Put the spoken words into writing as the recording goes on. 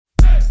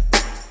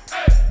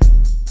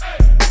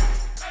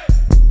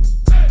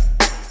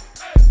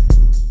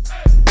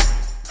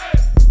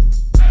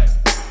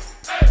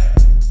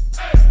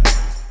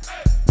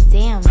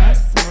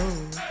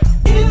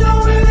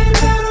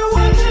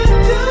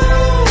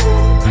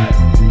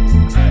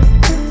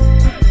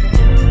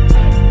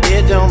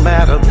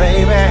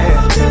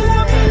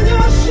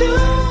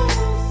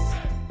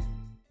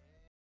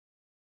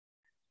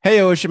Hey,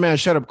 yo, it's your man,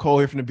 Shut Up Cole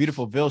here from the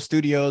beautiful Ville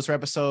Studios for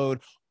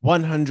episode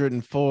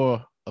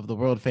 104 of the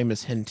world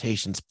famous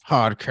Hentations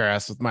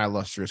podcast with my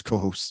illustrious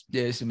co-host.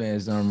 Yeah, it's your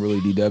man's really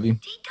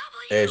DW.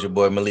 Hey, it's your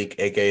boy Malik,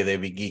 aka They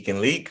Be Geek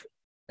and Leak.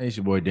 Hey, it's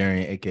your boy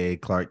Darian, aka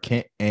Clark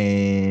Kent,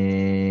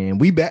 and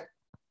we back.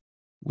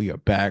 We are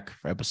back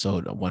for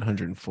episode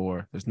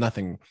 104. There's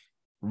nothing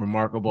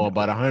remarkable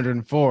about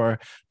 104,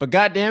 but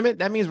god damn it,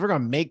 that means we're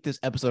gonna make this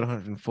episode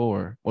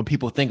 104 when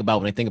people think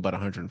about when they think about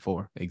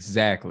 104.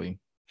 Exactly.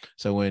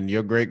 So when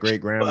your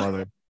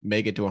great-great-grandmother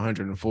make it to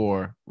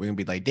 104, we're gonna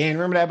be like, Dan,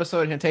 remember that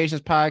episode of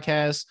Hentations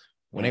podcast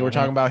when they were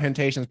talking about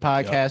Hentations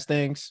podcast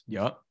things?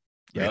 Yup.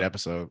 Great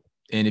episode.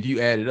 And if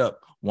you add it up,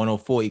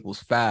 104 equals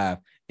 5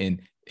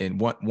 and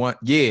one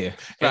yeah,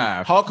 5.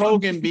 And Hulk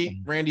Hogan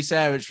beat Randy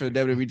Savage for the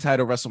WWE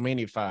title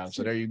WrestleMania 5.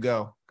 So there you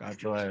go.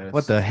 Got your ass.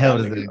 What the hell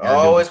does this guy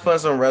Always put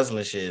some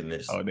wrestling shit in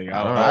this. Oh, nigga,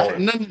 Alright.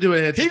 Nothing to do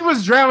with it. He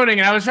was drowning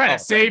and I was trying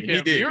to save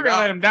him. did. You were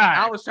gonna let him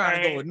die. I was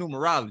trying to go with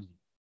numerology.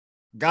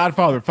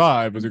 Godfather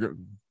 5 was a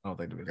good. I don't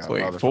think it was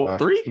Godfather 5.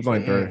 3? It was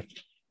only 3.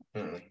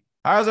 Mm-mm.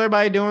 How's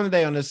everybody doing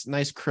today on this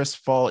nice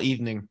crisp fall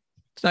evening?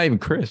 It's not even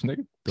Chris,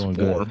 nigga. Doing It's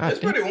good. warm. It's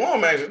pretty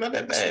warm, actually. Not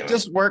that bad.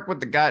 Just work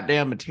with the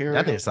goddamn material.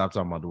 I think stop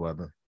talking about the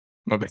weather.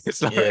 My bad.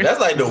 Sorry. Yeah, that's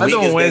like the That's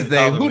weakest on Wednesday.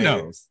 thing Who talking,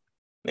 nigga. knows?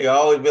 Nigga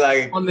always be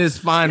like, On this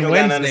you fine don't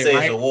got nothing to Wednesday, say,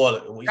 right? it's the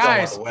water. We talking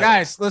about the weather.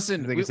 Guys,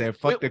 listen. Nigga said,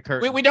 "Fuck the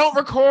curtain." We don't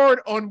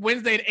record on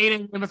Wednesday at 8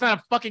 a.m. It's not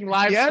a fucking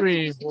live Yeah,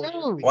 stream.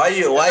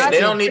 Why they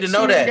don't need to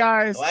know that.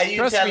 Guys, Why you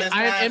trust telling me, us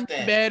I am in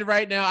timestamp? bed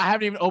right now. I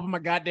haven't even opened my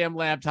goddamn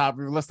laptop.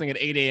 We're listening at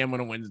 8 a.m.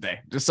 on a Wednesday.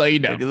 Just so you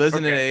know. If you're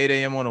listening at 8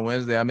 a.m. on a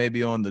Wednesday, I may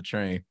be on the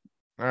train.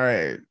 All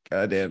right.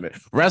 God damn it.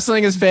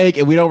 Wrestling is fake,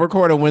 and we don't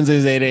record on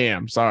Wednesdays at 8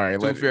 a.m. Sorry.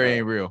 Tooth Fairy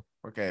ain't real.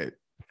 Okay.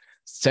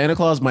 Santa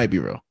Claus might be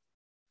real.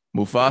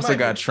 Mufasa Might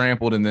got be.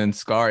 trampled and then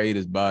Scar ate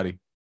his body.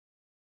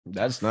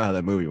 That's not how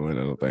that movie went,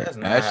 I don't think. That's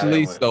not how that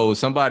Actually, went. so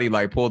somebody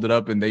like pulled it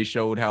up and they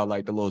showed how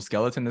like the little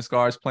skeleton the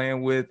Scar's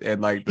playing with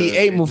and like He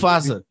ate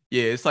Mufasa.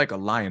 Yeah, it's like a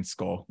lion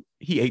skull.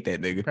 He ate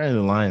that nigga. Apparently,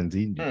 the lions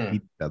eat Hmm.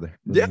 each other.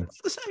 Yeah,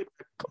 it's the same.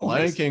 Come on,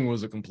 Lion man. King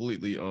was a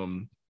completely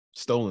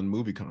stolen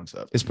movie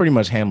concept. It's pretty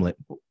much Hamlet.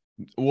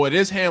 Well, it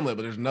is Hamlet,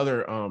 but there's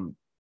another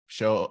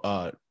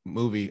anime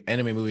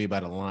movie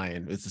about a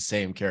lion. It's the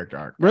same character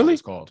arc. Really?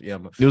 It's called. Yeah.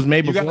 It was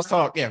made You before. guys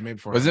talk. Yeah, maybe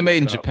before. Was it made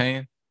in Look up.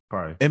 Japan?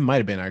 Probably. It might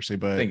have been actually, I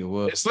but think it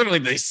was. it's literally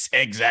the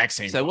exact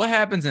same. So what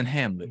happens in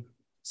Hamlet?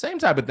 Same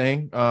type of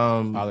thing.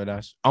 Father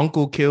dies.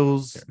 Uncle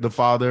kills the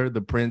father.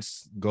 The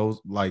prince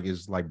goes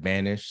is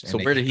banished. So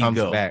then where did he comes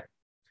go? back?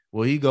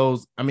 Well, he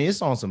goes. I mean,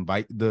 it's on some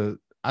I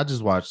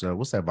just watched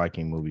what's that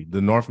Viking movie, The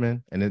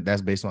Northman, and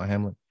that's based on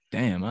Hamlet.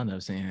 Damn, I've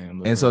never seen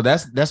Hamlet. And so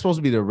that's supposed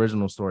to be the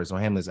original story. So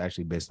Hamlet's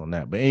actually based on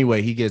that. But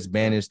anyway, he gets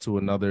banished to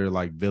another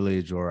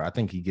village, or I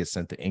think he gets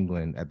sent to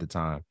England at the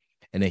time.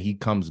 And then he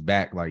comes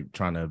back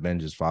trying to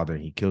avenge his father,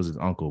 and he kills his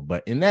uncle.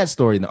 But in that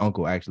story, the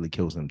uncle actually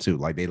kills him too.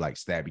 They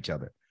stab each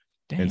other.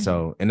 Damn.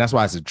 And that's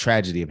why it's a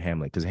tragedy of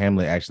Hamlet, because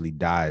Hamlet actually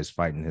dies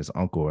fighting his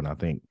uncle, and I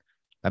think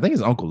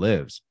his uncle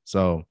lives.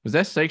 So Was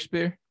that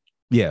Shakespeare?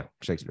 yeah,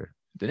 Shakespeare.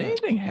 Did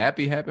anything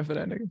happy happen for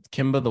that nigga?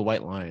 Kimba the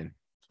White Lion.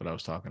 That's what I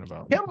was talking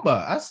about.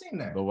 Kimba, I seen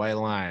that. The White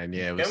Lion.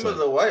 Yeah. It was Kimber's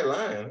a white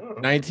lion. Huh?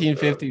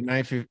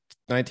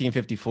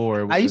 1954.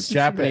 It was I a used to see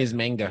Japanese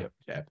manga.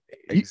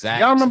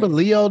 Y'all remember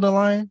Leo the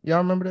Lion? Y'all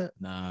remember that?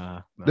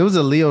 Nah. There was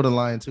a Leo the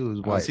Lion too. It was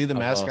Was white. he the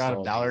mascot of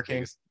saw Dollar that.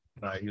 King?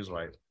 Nah, he was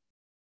white.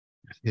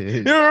 You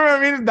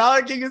remember me?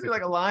 Dollar King is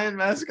like a lion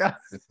mascot.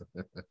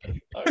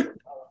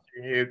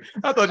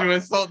 I thought you would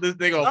insult this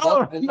nigga.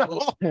 No.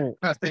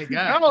 Thank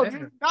No,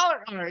 dude,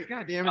 Dollar. All right,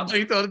 goddamn I it. thought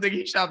you told the nigga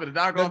he shop at the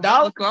dog.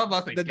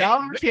 The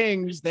Dollar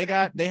Kings, they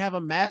have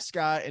a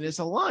mascot and it's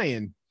a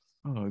lion.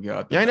 Oh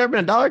god. You ain't never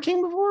been a Dollar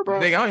King before, bro?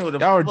 Nigga, I don't even know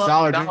what Y'all were the fuck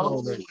Dollar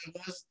Dollar King.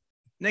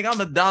 Nigga, I'm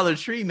the Dollar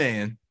Tree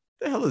man.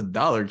 The hell is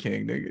Dollar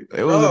King, nigga?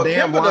 It was a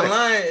damn Kimber the lion.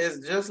 lion is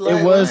just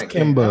like It was Lion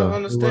King. I Kimba. don't It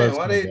understand was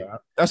why they. Kimba.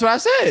 That's what I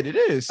said. It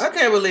is. I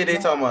can't believe they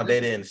talking about they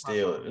didn't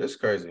steal it. It's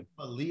crazy.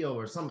 Leo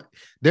or something.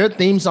 Their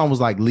theme song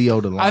was like Leo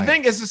the Lion. I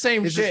think it's the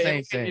same it's the shit.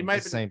 same thing. It might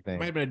It's the same thing.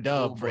 have been a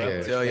dub. for boy, you.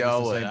 yeah. Tell It's y'all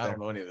the what, same I thing. don't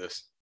know any of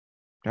this.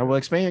 I will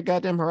expand your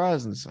goddamn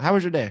horizons. How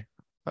was your day?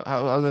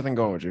 How's everything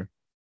going with you?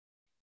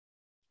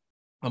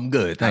 I'm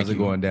good. Thank How's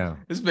you. it going down?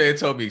 This man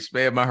told me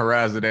expand my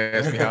horizon.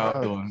 Ask me how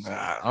I'm doing.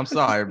 I'm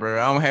sorry,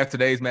 bro. I don't have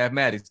today's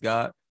mathematics,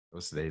 God.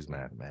 What's today's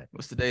mathematics?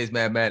 What's today's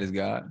mathematics,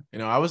 God? You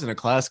know, I was in a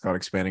class called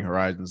Expanding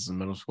Horizons in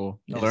middle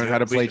school. Yeah, Learn how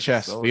to play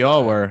chess. We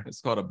all were.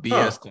 It's called a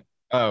BS. class.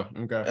 Oh,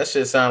 okay. That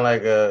shit sound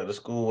like the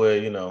school where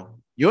You ain't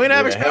With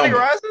have a Expanding helmet.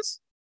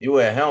 Horizons? you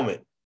wear a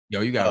helmet. Yo,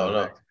 you got Oh, to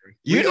no.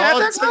 You We didn't have all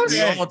that took class?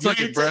 it. We all took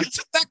it, bro.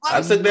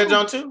 I took that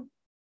John too.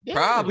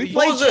 Probably. We Who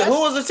was it? Who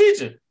was the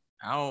teacher?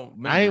 I don't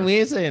remember. We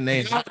ain't saying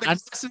names. Well,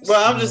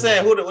 Well, I'm just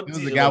saying who the It was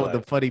the teacher guy look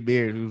with the funny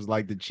beard who was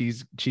like the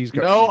cheese.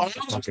 No, I was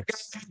the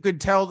guy who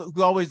could tell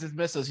who always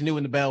dismissed us. He knew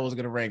when the bell was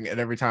going to ring at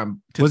every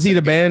time. Was he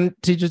the band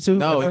teacher too?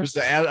 No, he was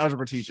the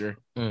algebra teacher.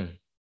 Mm.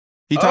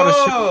 He taught us.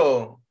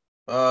 Oh,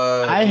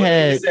 I what,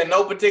 had- you said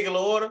no particular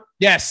order.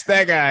 Yes,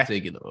 that guy.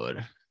 Take it in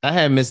order. I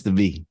had Mr.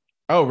 V.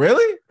 Oh,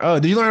 really? Oh,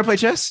 did you learn how to play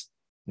chess?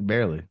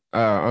 Barely.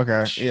 Oh,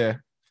 okay. Yeah.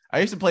 I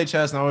used to play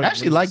chess and I I always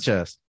actually like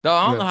chess. No,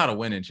 I don't Yeah. know how to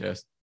win in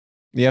chess.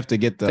 You have to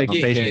get the Take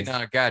your Yeah, patience. no,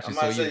 I got I'm you.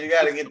 about to say you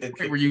gotta get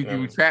the where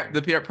you trap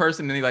the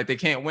person and they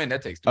can't win.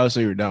 That takes too Oh, so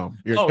you're dumb.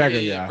 You're Oh, a yeah, checker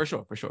yeah, guy.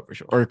 for sure.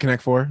 Or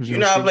Connect Four. You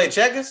know how to play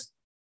checkers?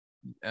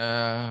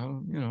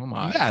 I'm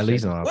all right. Yeah, at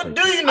least know how to What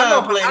play. do you know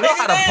how to play? I know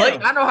how to nigga? play.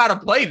 Damn. I know how to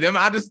play them.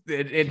 I just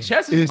in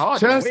chess is It's hard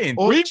chess to win.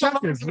 or We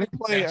checkers.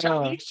 play,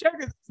 Chinese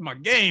checkers is my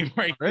game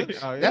right there.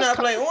 Oh, You know how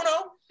to play Uno?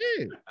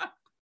 Shit.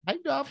 How you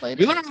know how to play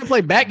We learned how to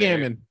play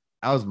backgammon.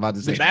 I was about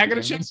to say The bag of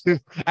the chips. I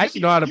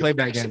actually know how to play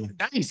backgammon.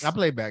 Nice. I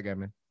play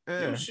backgammon.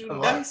 You shooting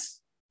lot. dice?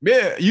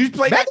 Yeah, you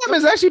play Backgammon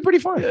is actually pretty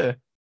fun. Yeah.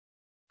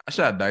 I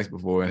shot dice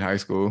before in high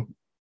school.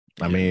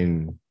 I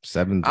mean,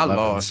 7. I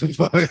lost.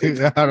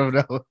 I don't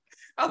know.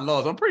 I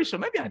lost. I'm pretty sure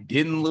maybe I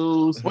didn't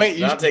lose. Wait,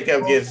 you Dante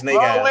kept getting snake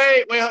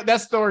eyes. wait,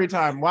 that's story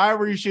time. Why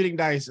were you shooting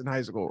dice in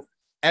high school?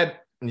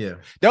 Yeah.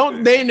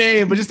 Don't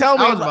name, but just tell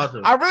me. I was about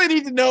to. I really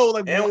need to know.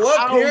 Like, And what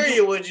how-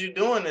 period was you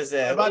doing this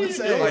at? I'm about What to you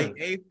say, doing? Like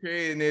 8th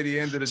period near the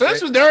end of the So day.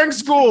 this was during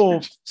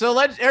school. So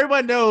let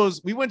everyone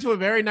knows we went to a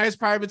very nice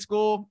private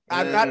school.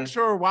 I'm Mhm. not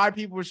sure why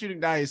people were shooting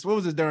dice. What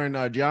was it during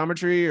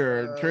geometry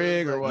or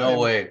trig or what? No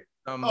way.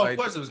 Something Oh, of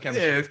course it was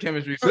chemistry. Yeah, it's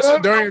chemistry. This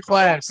was during your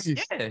class, Yeah,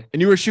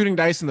 and you were shooting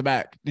dice in the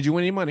back. Did you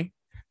win any money?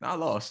 I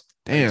lost.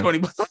 Damn.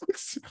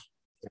 $20.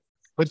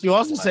 But you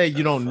also say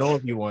you don't know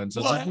if you won.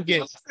 So Well, you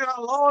get. I said I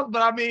lost,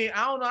 but I mean,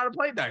 I don't know how to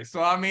play dice.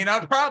 So I mean,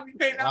 I probably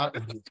paid out.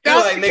 You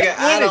like, nigga,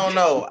 I don't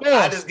know.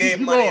 I just gave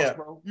You money lost, up.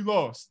 bro. You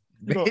lost.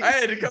 I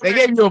had to come They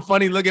back. gave you a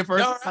funny look at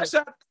first. No, I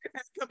shot. I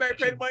had to come back and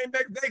pay the money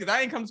next day because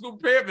I ain't come to school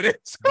prepared for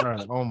this.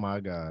 Right. Oh my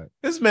God.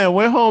 This man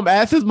went home,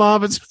 asked his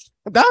mom, and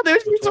down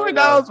there's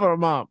 $20 for a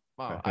mom.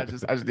 Mom, I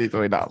just need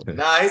 $20.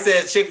 Nah, he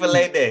said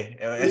Chick-fil-A day.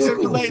 It's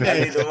cool. Chick-fil-A I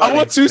day. need the I money.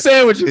 want 2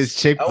 sandwiches.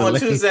 It's Chick-fil-A. I want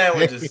 2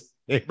 sandwiches.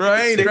 Bro,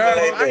 I ain't Chick-fil-A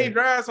drive. I day. ain't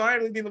drive, so I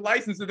ain't really need a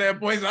license at that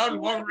point. So I was just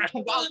walking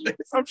around walking.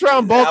 I'm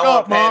trying to bulk I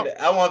up, want mom.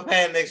 I want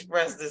Panda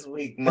Express this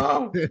week,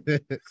 mom.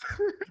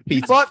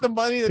 He bought the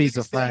money.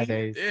 Pizza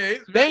Fridays. Yeah,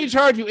 it's They ain't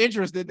charge you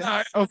interest, did they?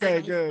 Nah,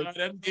 Okay, good. Nah,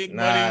 that's big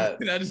Nah,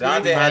 money. I just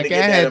Dante had to Like, I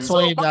get had that.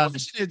 $20. My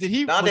question is, did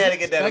he? Dante was had he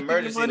to get that expecting the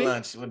emergency money?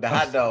 lunch with the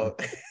hot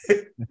dog.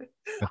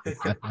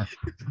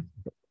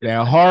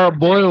 That hard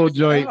boiled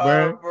joint,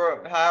 bro.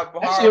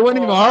 That shit wasn't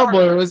even hard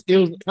boiled. It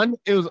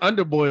was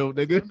underboiled,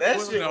 nigga. That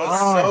shit was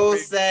Oh. so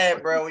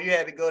sad, bro. When you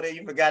had to go there,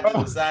 you forgot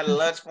to decide the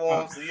lunch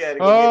form, so you had to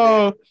go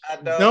Oh, get that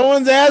hot dog. no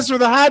one's asked for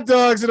the hot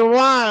dogs in a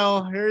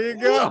while. Here you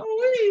go.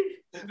 Ooh-wee.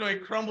 This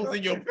joint crumbles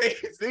in your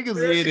face.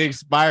 Niggas eat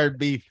expired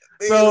beef.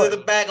 Niggas So- in the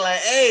back like,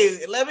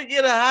 hey, let me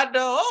get a hot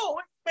dog. Oh,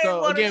 we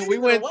So, again, we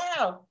went-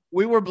 Wow.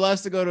 We were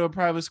blessed to go to a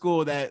private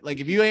school that, like,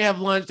 if you ain't have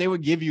lunch, they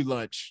would give you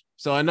lunch.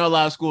 So I know a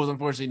lot of schools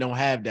unfortunately don't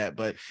have that,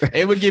 but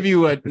they would give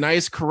you a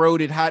nice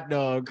corroded hot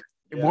dog,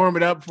 Yeah. warm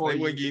it up for They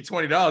you. wouldn't give you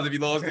 $20 if you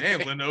lost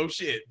gambling. No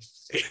shit.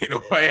 Ain't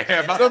no way I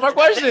have So my I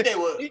question think is, they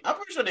would. I'm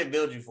pretty sure they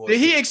build you for did it.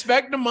 he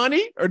expect the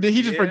money or did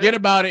he just Yeah. forget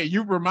about it?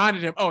 You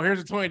reminded him, oh,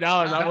 here's a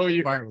 $20 I owe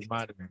you.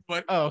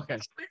 But Oh, okay.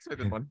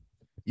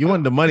 You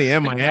want the money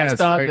and my ass,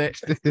 Stop right?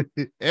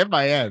 And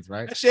my ass,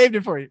 right? I shaved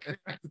it for you.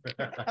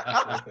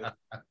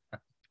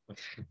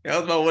 that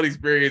was my one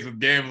experience with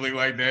gambling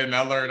like that, and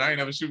I learned I ain't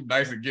never shoot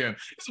dice again.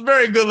 It's a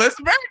very good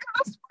lesson. Very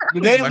good.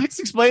 Did they at least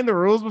explain the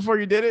rules before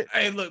you did it?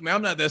 Hey, look, man,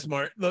 I'm not that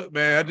smart. Look,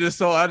 man, I just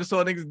saw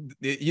niggas.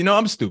 You know,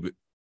 I'm stupid.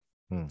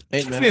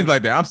 Hey, Things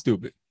like that. I'm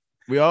stupid.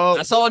 we all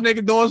I saw a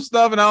nigga doing some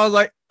stuff, and I was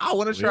like, I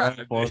want to We all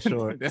try. fall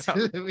short.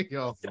 We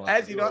all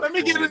As you know, let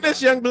me get into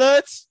this, young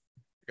bloods,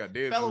 I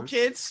did. fellow I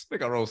kids.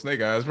 think I rolled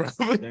snake eyes,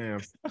 probably.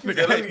 Damn.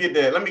 Yeah, let me get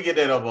that. Let me get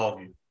that up off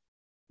you.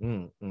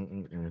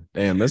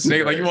 Damn, that's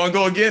Nigga, like, you want to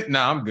go again?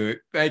 Nah, I'm good.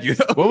 Thank you.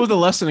 What was the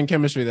lesson in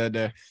chemistry that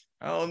day?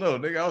 I don't know,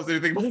 nigga. I was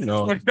anything but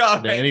No.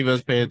 $20. Did any of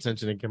us pay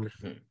attention in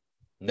chemistry?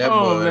 That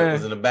Oh, boy man.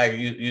 was in the back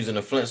using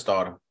a flint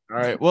starter. All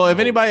right. Well, if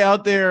anybody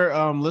out there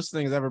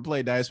listening has ever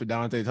played dice with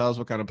Dante, tell us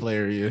what kind of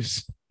player he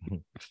is.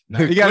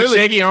 He got a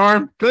shaky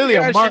arm. Clearly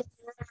a mark.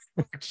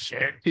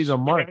 Shit. He's a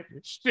mark.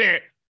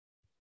 Shit.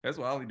 That's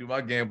why I only do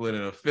my gambling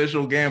in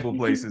official gamble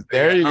places.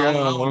 There you I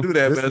go. don't do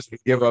that, This man.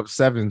 give up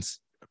sevens.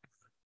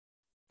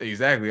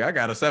 Exactly. I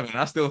got a 7.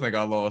 I still think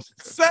I lost.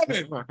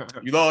 7.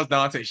 You lost,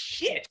 Dante.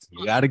 Shit.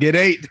 You gotta get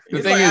 8. The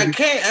He's thing like, is, I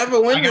can't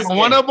ever win this.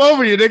 One game. up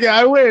over you, nigga.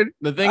 I win.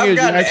 the thing I've is,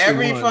 you gotten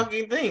actually every won.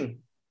 fucking thing.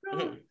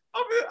 I'm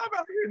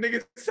out here,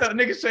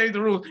 niggas change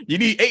the rules. You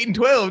need 8 and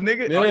 12,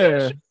 nigga.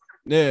 Yeah.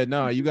 Yeah,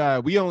 no, you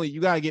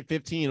gotta get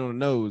 15 on the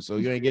nose, so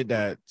you ain't get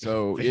that.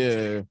 So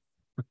yeah.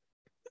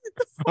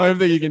 I don't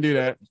think you can do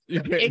that.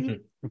 You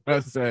can't.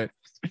 That's sad.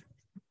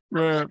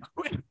 Right.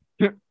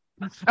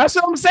 That's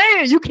what I'm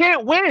saying. You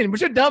can't win,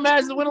 but your dumb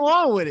ass went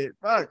along with it.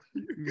 Fuck.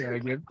 You gotta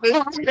get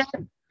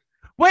 15.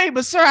 Wait,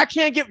 but sir, I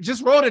can't get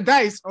just roll the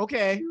dice.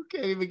 Okay. You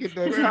can't even get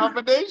that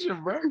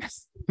combination, bro.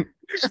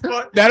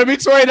 That'll be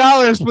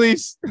 $20,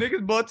 please.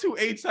 Niggas bought 2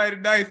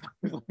 8-sided dice.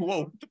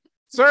 Whoa.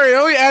 Sir, it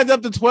only adds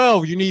up to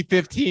 12. You need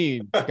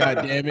 15. God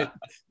damn it.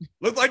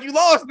 Looks like you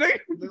lost, nigga.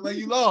 Look like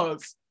you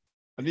lost.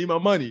 I need my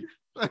money.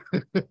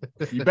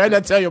 You better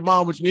not tell your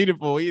mom what you need it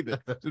for either.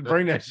 Just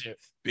bring that shit.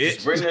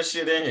 Just bring that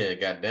shit in here.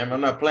 Goddamn,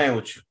 I'm not playing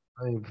with you.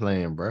 I ain't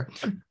playing, bro.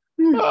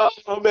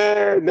 Oh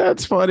man,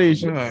 that's funny.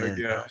 Oh,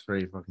 yeah.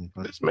 Straight fucking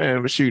funny. This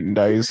man was shooting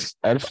dice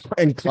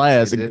in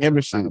class in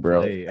chemistry,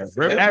 bro. At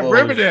That boy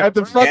Riverdale. At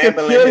the fucking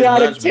gambling his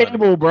periodic lunch money.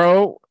 table,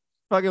 bro.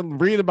 Fucking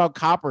reading about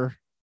copper.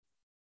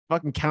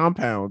 Fucking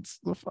compounds.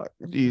 The fuck?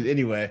 Jeez.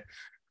 Anyway.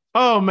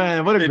 Oh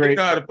man, what a They great.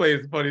 know how to play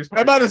is the funniest. I'm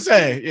about to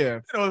say, yeah.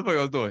 You know what the fuck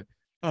I was doing?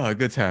 Oh,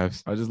 good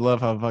times. I just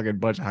love how fucking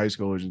bunch of high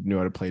schoolers just knew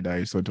how to play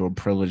dice. Went to a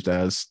privileged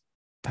ass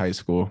high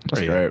school. That's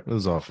Right. great. It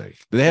was all fake.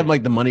 Do they have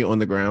like the money on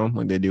the ground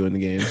like they do in the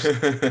games?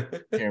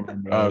 Can't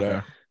remember. Oh,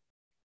 no.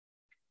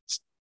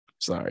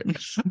 Sorry.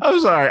 I'm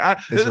sorry.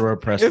 It's a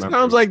repressed. It memory.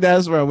 sounds like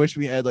that's where I wish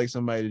we had like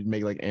somebody to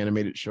make like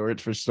animated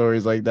shorts for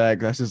stories like that.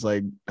 'Cause that's just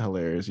like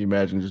hilarious. You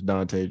imagine just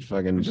Dante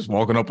fucking Just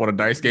walking up on a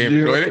dice game,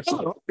 enjoying it.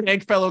 Hey,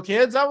 fellow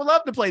kids, I would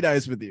love to play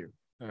dice with you.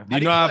 Do you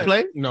know how I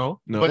play?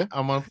 No. No. But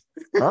I'm on.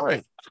 All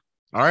right.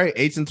 All right.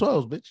 8s and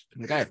 12s, bitch.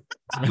 Okay.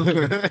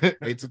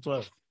 8s and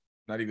 12.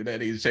 Not even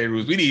that. These change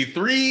rules. We need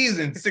 3s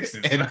and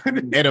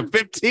 6s. And a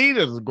 15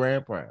 is a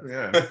grand prize.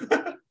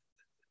 Yeah.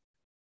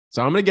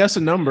 So I'm gonna guess a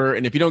number,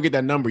 and if you don't get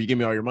that number, you give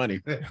me all your money.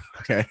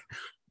 Okay.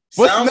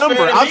 What's Sounds the number?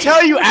 fair to I'll me.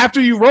 tell you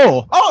after you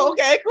roll. Oh,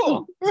 okay,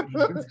 cool.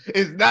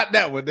 It's not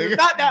that one, nigga.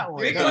 Not that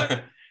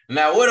one.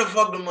 Now, where the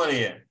fuck the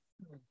money at?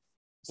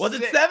 Was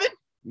it 7?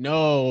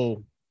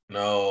 No.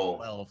 No.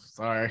 12.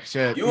 Sorry.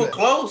 Shit. You were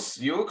close.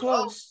 You were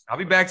close. I'll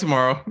be back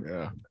tomorrow.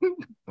 Yeah.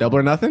 Double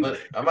or nothing?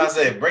 But I'm about to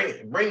say,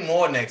 bring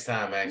more next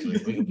time,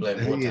 actually. We can play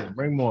more Yeah, time.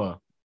 bring more.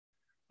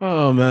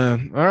 Oh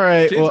man. All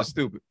right. Kids Well, are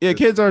stupid. yeah,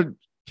 kids are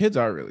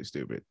really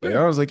stupid. Like,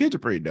 honestly, kids are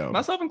pretty dumb.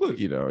 Myself included.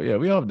 You know, yeah,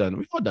 we've all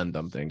done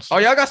dumb things. Oh,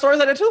 y'all got stories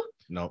like that too?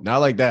 No. Not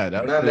like that.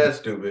 Not that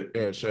stupid.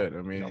 Yeah, shit.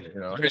 I mean, you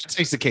know, It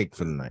takes the cake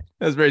for the night.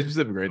 That's very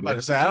specific, right I'm about there.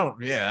 to say, I don't.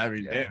 Yeah, I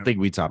mean, I damn. think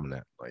we topping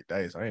that. Like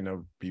dice. I ain't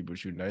know people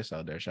shooting dice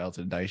out there. Shout out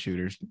to the dice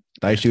shooters.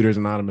 Dice shooters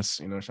anonymous.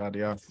 You know, shout out to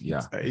y'all.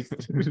 Yeah.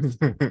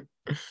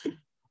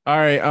 All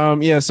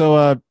right. Yeah. So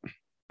all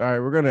right,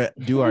 we're gonna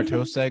do our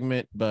toast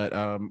segment, but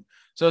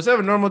so instead of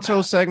a normal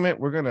toast segment,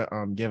 we're gonna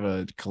give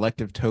a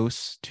collective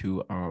toast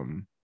to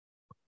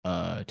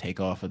Take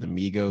Off of the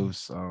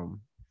Migos.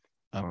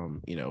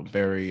 You know,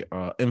 very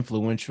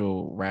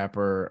influential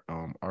rapper,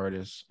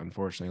 artist,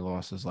 unfortunately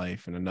lost his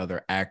life in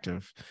another act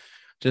of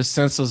just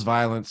senseless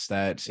violence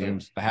that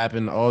seems to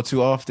happen all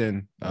too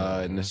often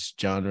in this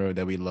genre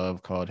that we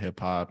love called hip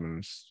hop, and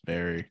it's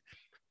very,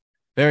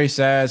 very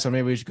sad. So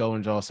maybe we should go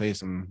and all say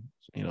some,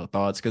 you know,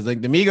 thoughts, because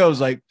like the Migos,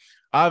 like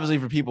obviously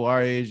for people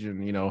our age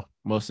and you know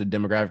most of the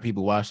demographic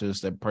people watch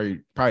this, they're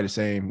probably the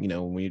same. You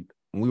know, when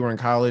we were in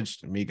college,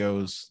 the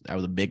Migos, that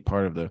was a big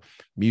part of the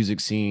music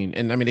scene,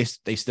 and I mean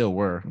they still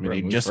were. I mean, Right,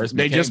 when we they first just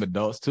became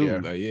adults too.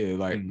 Yeah.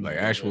 Like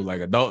actual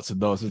like adults. It's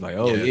like,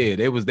 oh Yeah. yeah,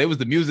 they was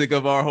the music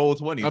of our whole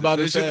 20s. I'm about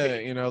to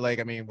say, you know, like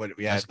I mean, what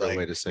we That's had a good like,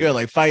 way to say you had it.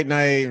 like Fight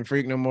Night and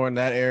Freak No More in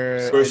that era.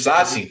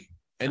 Versace.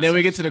 And then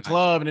we get to the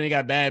club, and then you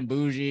got Bad and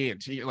Bougie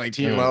and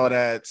Team all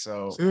that.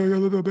 So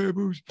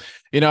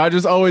you know, I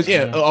just always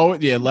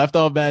left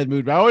off Bad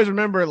Mood. But I always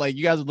remember like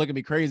you guys would look at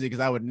me crazy because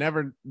I could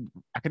never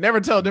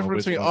tell the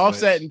difference which between one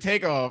Offset which. and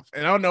Takeoff,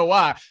 and I don't know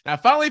why. And I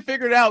finally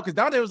figured it out because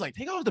Dante was like,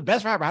 Takeoff is the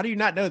best rapper. How do you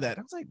not know that?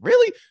 I was like,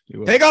 really?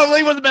 Takeoff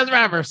really was the best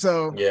rapper.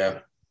 So Yeah.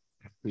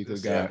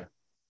 Yeah.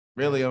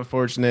 really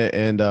unfortunate,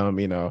 and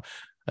you know,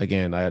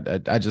 again, I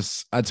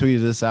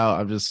tweeted this out.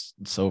 I'm just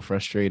so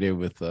frustrated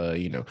with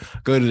you know,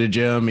 go to the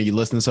gym and you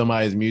listen to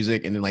somebody's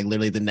music, and then like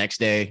literally the next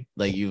day,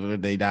 like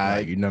they died.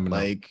 Right, you never know.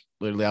 Like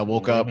literally, I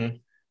woke up. Mhm.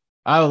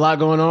 I have a lot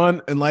going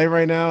on in life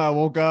right now. I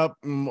woke up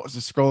and was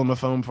just scrolling my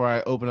phone before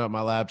I open up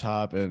my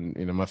laptop, and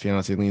you know, my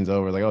fiance leans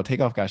over like, "Oh,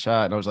 Takeoff got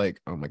shot," and I was like,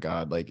 "Oh my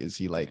god, like, is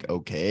he like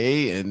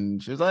okay?"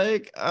 And she was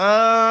like,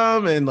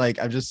 and like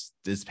this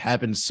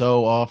happens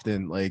so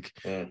often, like.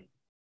 Mm.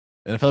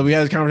 And I feel like we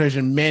had this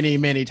conversation many,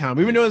 many times.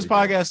 We've been doing this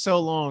podcast so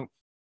long.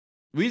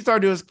 We started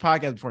doing this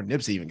podcast before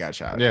Nipsey even got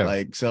shot. Yeah.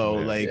 Like, so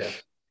Yeah. like Yeah.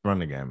 Run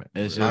the gamut.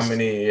 it's just How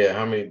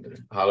many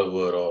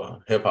Hollywood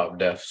or hip hop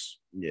deaths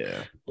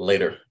yeah.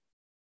 later?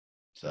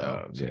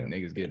 So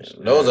Niggas getting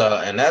Those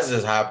are, and that's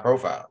just high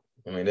profile.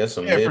 I mean, there's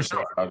some Yeah, for mid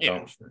sure. profile Yeah.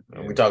 jumps.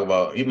 And we talk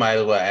about, you might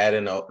as well add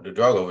in the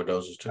drug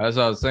overdoses too. That's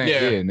what I was saying.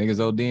 Yeah. Yeah,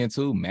 niggas ODing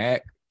too.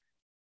 Mac,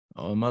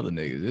 all them other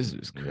niggas. This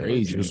is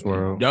crazy. Juice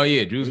WRLD. Oh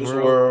yeah, Juice Juice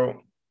WRLD.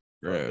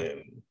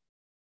 WRLD,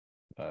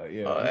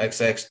 Yeah.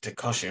 XX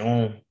Tekashi.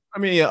 I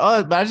mean,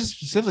 yeah, but I just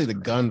specifically the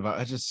gun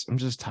vibe. I'm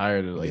just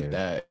tired of like Yeah,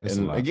 that. it's a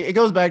And lot. it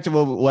goes back to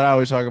what I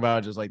always talk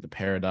about, just like the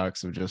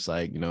paradox of just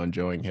like, you know,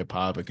 enjoying hip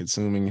hop and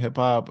consuming hip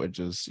hop, but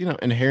just, you know,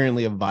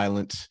 inherently a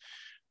violent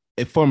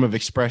form of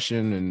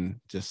expression, and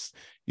just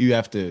you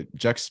have to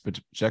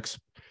juxtapose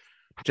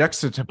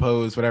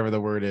whatever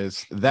the word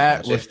is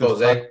that with the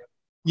Expose.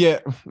 yeah,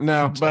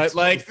 no, but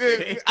like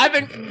I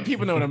think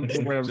people know what I'm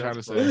trying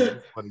to say.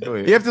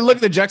 You have to look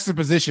at the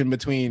juxtaposition There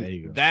between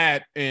you go.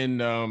 that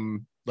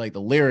and like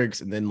the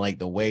lyrics, and then like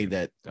the way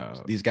that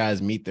these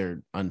guys meet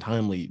their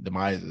untimely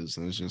demises,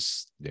 and it's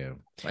just Yeah.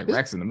 Like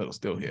racks in the middle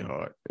still hit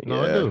hard.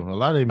 No, I yeah. do. A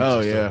lot of them.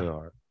 Oh, just yeah. still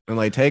hard. And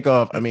like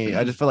Takeoff, I mean,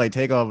 I just feel like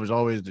Takeoff was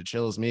always the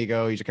chillest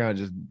Migo. He just kind of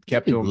just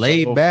kept to himself.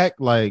 Laid back,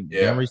 like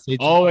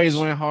always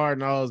went hard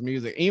in all his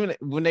music. Even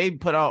when they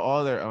put out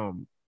all their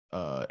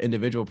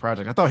individual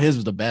projects, I thought his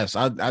was the best.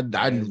 I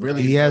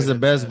really he has the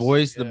best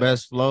voice, the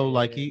best flow.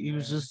 Like he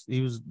was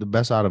the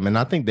best out of them. And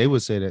I think they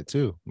would say that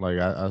too. Like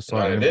I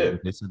saw they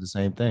said the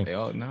same thing. They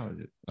all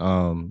acknowledge it.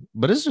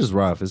 But it's just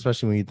rough,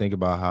 especially when you think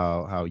about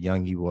how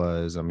young he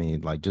was. I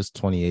mean, like just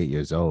 28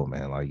 years old,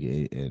 man. Like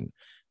and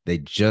they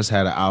just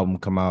had an album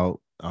come out.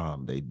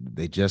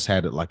 They just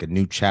had like a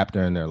new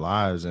chapter in their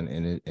lives,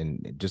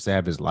 and just to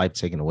have his life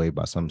taken away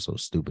by something so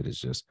stupid is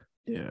just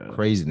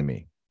crazy to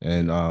me.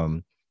 And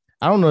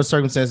I don't know the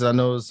circumstances. I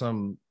know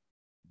some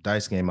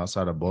dice game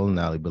outside of bowling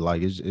alley, but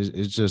like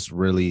it's just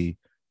really,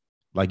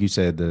 like you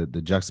said,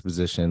 the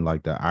juxtaposition,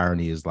 like the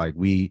irony is like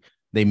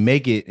they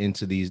make it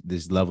into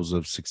these levels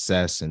of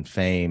success and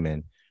fame,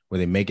 and where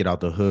they make it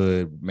out the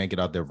hood, make it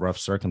out their rough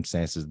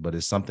circumstances, but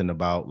it's something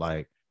about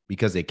like,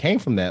 because they came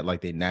from that,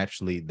 like they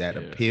naturally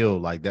appeal,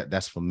 like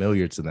that's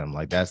familiar to them,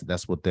 like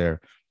that's what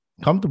they're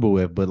comfortable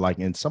with. But like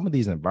in some of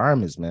these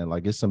environments, man,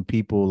 like it's some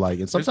people like,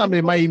 and sometimes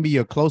it might even be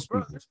your close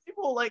people.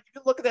 People like, if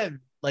you look at that,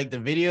 like the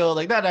video,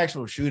 like not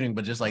actual shooting,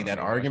 but just like that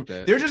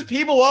argument. There's just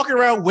people walking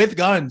around with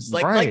guns,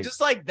 like just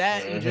like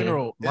that in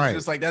general. It's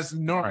just like that's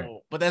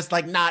normal, but that's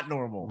like not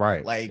normal,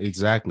 right? Like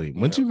exactly.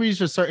 Once you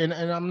reach a certain,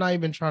 and I'm not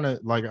even trying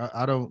to like,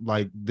 I don't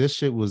like this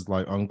shit was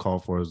like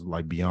uncalled for, is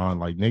like beyond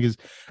like niggas.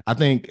 I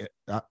think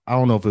I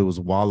don't know if it was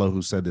Walla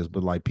who said this,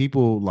 but like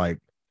people like,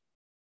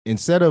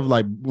 instead of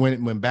like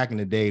when back in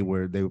the day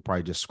where they would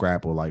probably just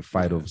scrap or like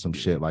fight over some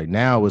shit, like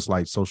now it's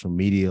like social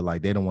media,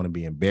 like they don't want to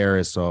be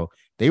embarrassed, so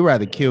they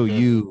rather kill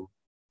you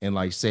and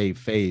like save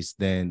face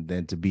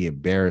than to be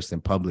embarrassed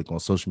in public on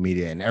social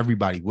media, and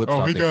everybody whips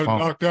out their phone.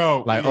 Knocked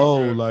out. Like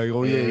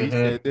he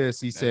said this,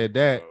 he said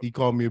that, he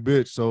called me a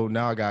bitch, so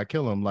now I gotta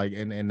kill him. Like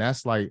and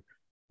that's like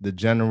the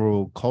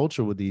general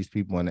culture with these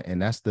people,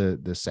 and that's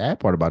the sad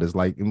part about it, is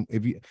like,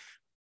 if you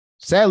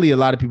sadly, a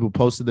lot of people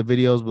posted the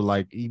videos, but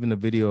like even the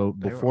video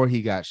before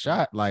he got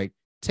shot, like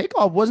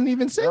Takeoff wasn't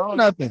even saying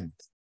nothing.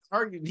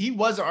 He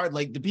wasn't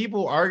like the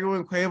people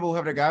arguing Quavo,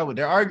 whoever the guy was.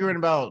 They're arguing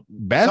about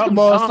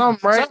basketball or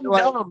something, right? Something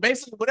dumb.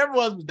 Basically, whatever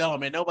was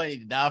dumb, and nobody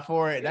to die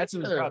for it. That's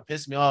what probably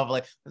pissed me off.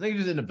 Like I think he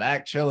was in the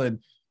back chilling,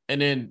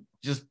 and then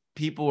just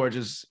people are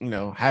just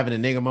having a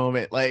nigga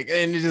moment, like,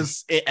 and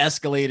it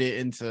escalated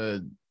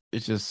into.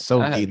 It's just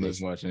so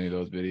needless. Watch any of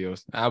those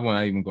videos. I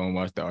won't even go and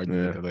watch the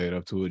argument to lay it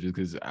up to it, just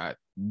because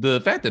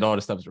the fact that all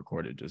the stuff is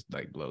recorded just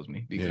like blows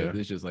me, because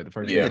it's just like the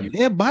first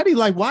buddy,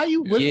 like why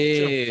you with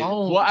your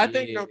phone? Well, I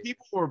think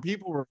people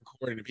were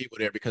recording the people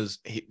there because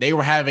they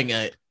were having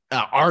a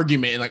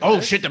argument, and like,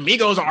 oh shit, the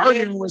Migos are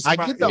arguing with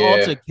somebody. I get the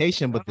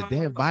altercation, but the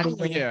damn body.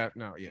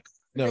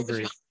 No,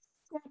 agree.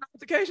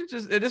 Altercation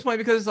just at this point,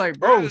 because it's like,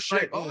 bro,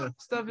 shit, all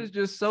that stuff is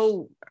just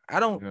so you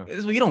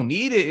don't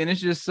need it, and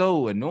it's just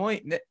so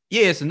annoying.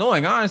 Yeah, it's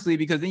annoying, honestly,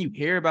 because then you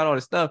hear about all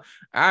this stuff.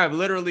 I've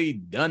literally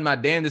done my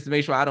damnedest to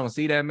make sure I don't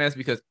see that mess,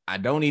 because I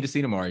don't need to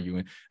see them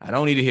arguing. I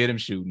don't need to hear them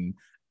shooting.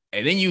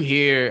 And then you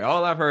hear,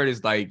 all I've heard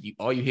is like,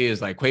 all you hear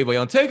is like Quavo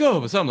on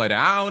Takeover or something like that.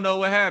 I don't know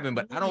what happened,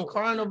 but I don't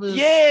crying over his...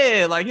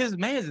 Yeah, like his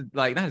man's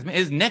like, not his man,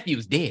 his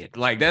nephew's dead.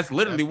 Like that's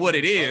literally what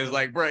it is.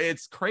 Like, bro,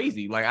 it's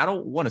crazy. Like I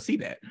don't want to see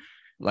that.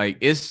 Like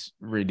it's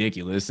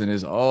ridiculous, and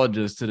it's all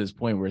just to this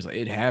point where it's like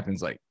it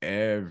happens like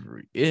it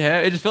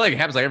just feel like it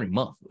happens like every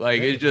month.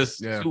 Like it's just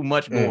too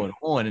much going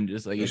on, and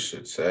just like this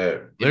shit's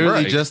sad.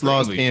 Literally just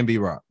lost PNB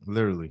Rock.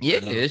 Literally,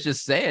 it's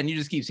just sad, and you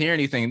just keep hearing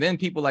anything. And then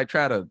people like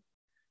try to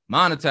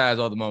monetize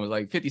all the moments,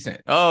 like 50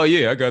 Cent. Oh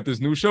yeah, I got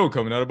this new show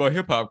coming out about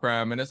hip hop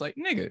crime, and it's like,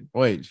 nigga,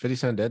 wait, 50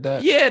 Cent did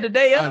that? Yeah, the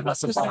day of.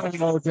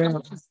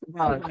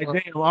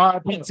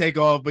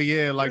 Takeoff, but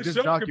yeah, like this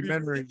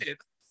documentary.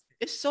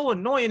 It's so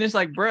annoying. It's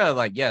like, bro,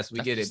 like, yes, we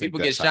get it. People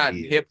get shot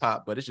in hip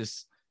hop, but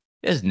it's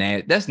that's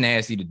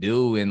nasty to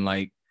do. And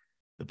like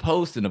the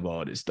posting of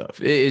all this stuff,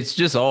 it's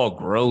just all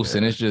gross.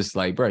 And it's just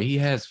like, bro, he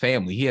has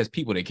family, he has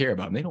people that care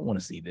about him. They don't want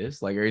to see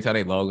this. Like every time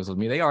they log us with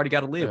me, they already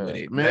got to live with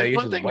it. Man,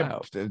 one thing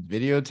to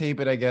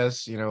videotape it, I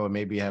guess, and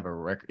maybe have a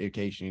record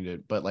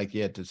occasion, but like,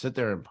 to sit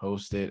there and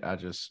post it, I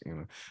just,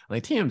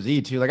 like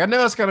TMZ too. Like I know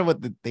that's kind of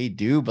what they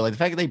do, but like the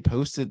fact that they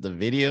posted the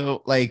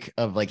video, like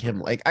of like him,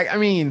 like I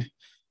mean.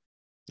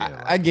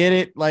 I get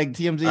it, like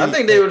TMZ. I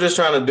think they were just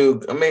trying to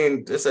do. I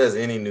mean, this as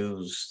any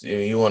news,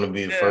 you want to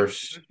be the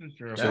first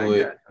to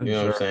it. You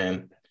know what I'm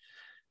saying?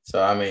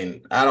 So I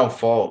mean, I don't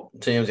fault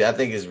TMZ. I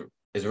think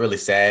it's really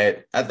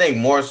sad. I think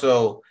more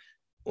so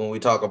when we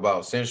talk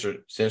about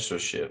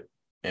censorship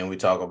and we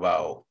talk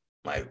about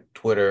like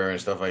Twitter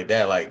and stuff like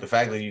that. Like the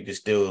fact that you can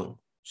still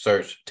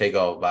search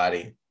Takeoff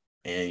body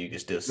and you can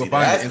still see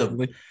that's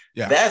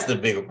the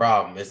bigger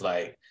problem. It's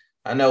like,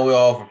 I know we're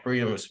all for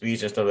freedom of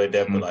speech and stuff like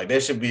that, but like there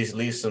should be at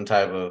least some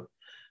type of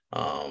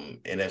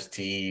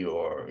NFT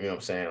or you know what I'm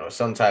saying, or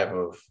some type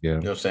of you know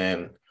what I'm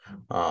saying,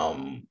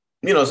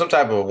 some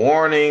type of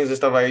warnings and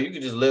stuff like that. You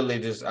could just literally I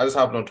just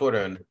hopped on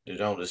Twitter and the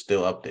Jones is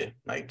still up there.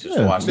 Like just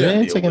watch that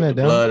video with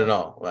the blood and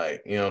all.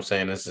 Like, you know what I'm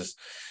saying? It's just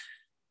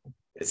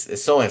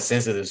it's so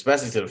insensitive,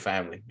 especially to the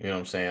family. You know what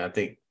I'm saying? I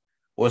think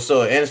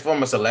and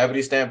from a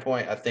celebrity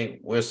standpoint, I think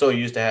we're so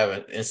used to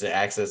having instant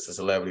access to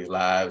celebrities'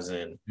 lives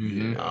and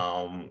you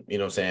know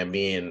what I'm saying,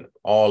 being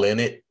all in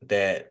it,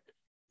 that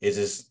it's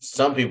just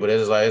some people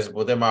that's just like,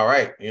 well, they're all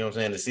right, you know what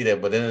I'm saying, to see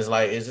that. But then it's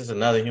like, it's just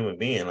another human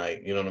being,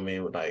 like, you know what I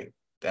mean? Like,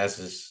 that's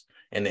just,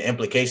 and the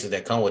implications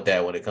that come with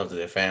that when it comes to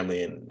their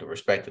family and the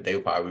respect that they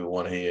probably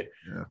want to hear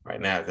right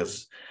now,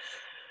 because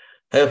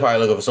they're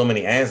probably looking for so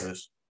many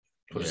answers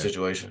for the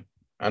situation.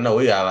 I know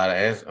we got a lot of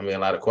answers. I mean, a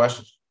lot of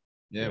questions.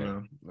 Yeah,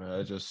 man.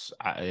 It's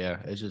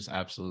just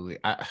absolutely.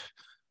 I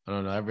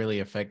don't know. That really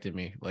affected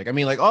me. Like, I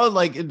mean, like, oh,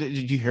 like,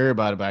 did you hear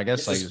about it? But I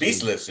guess it's like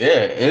speechless.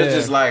 It's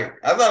just like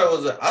I thought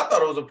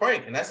it was a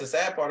prank, and that's the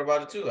sad part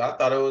about it too. I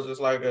thought it was just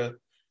like a,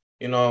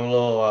 you know, a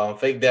little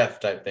fake death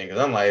type thing.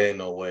 Because I'm like, ain't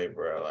no way,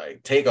 bro.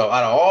 Like, Takeoff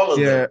out of all of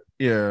them.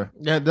 Yeah.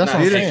 That's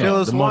what I'm saying.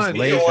 The most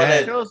laid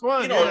back.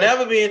 He don't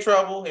never be in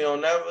trouble. He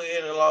don't never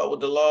get in law with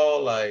the law.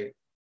 Like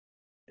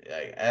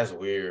that's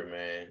weird,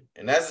 man.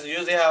 And that's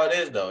usually how it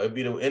is, though. It'd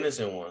be the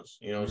innocent ones,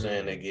 you know what I'm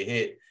saying, that get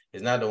hit.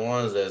 It's not the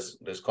ones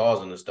that's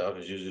causing the stuff.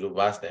 It's usually the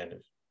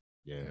bystanders.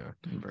 Yeah,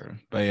 bro.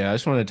 But yeah, I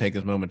just wanted to take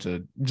this moment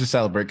to just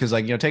celebrate, because,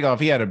 like, you know, Takeoff,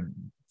 he had a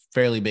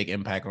fairly big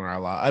impact on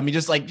our life. I mean,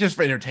 just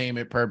for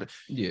entertainment purpose.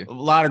 Yeah, a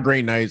lot of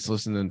great nights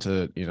listening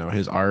to, you know,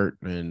 his art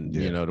and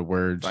you know, the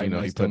words. Fight, you know,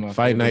 he put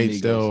Fight Night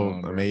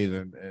still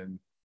amazing, and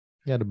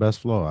yeah, the best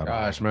flow.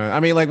 Gosh, man.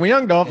 I mean, like, when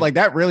Young Dolph, like,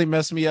 that really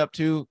messed me up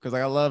too, because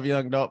like I love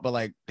Young Dolph, but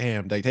like,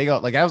 damn, they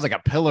Takeoff, like, that was like a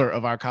pillar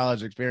of our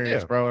college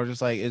experience, bro. I was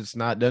just like, it's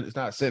not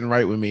sitting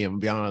right with me. I'm gonna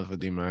be honest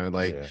with you, man.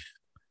 Like,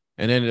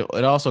 and then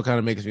it also kind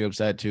of makes me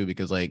upset too,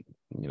 because, like,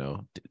 you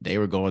know, they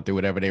were going through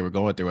whatever they were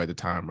going through at the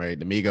time, right?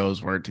 The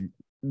Migos weren't.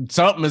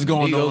 Something is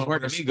going on.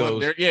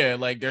 Migos.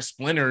 Like, they're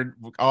splintered.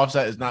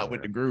 Offset is not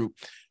with the group,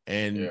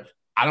 and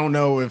I don't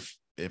know if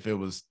it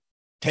was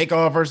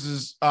Takeoff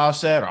versus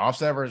Offset or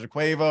Offset versus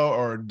Quavo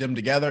or them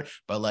together,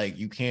 but like,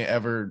 you can't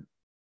ever.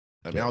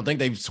 I mean, I don't think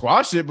they've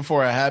squashed it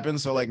before it happened.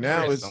 So like,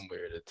 now it's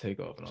somewhere to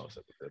Takeoff and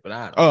Offset, but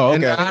I don't. Oh,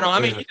 okay. I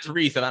mean, you just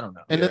read it. I don't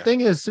know. And the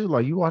thing is too,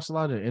 like, you watch a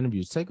lot of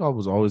interviews. Takeoff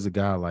was always a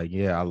guy like,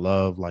 I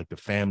love like the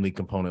family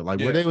component. Like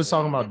when they was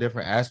talking about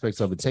different aspects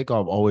of it,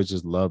 Takeoff always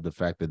just loved the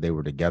fact that they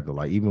were together.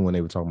 Like even when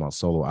they were talking about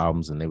solo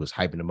albums and they was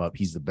hyping him up,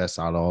 he's the best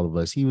out of all of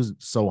us. He was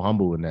so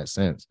humble in that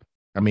sense.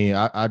 I mean,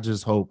 I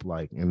just hope,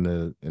 like, in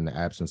the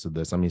absence of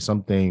this, I mean,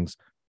 some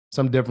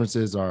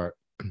differences are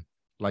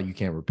like you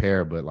can't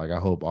repair, but like I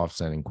hope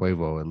Offset and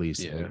Quavo, at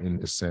least in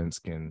this sense,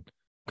 can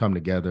come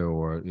together,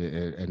 or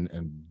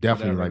and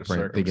definitely like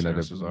thinking of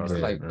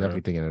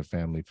definitely thinking of the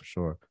family for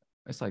sure.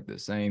 It's like the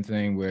same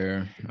thing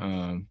where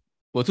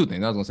well, two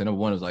things. I was gonna say, number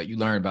one is like you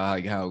learn about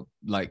like how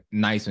like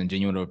nice and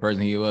genuine of a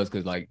person he was,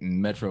 because like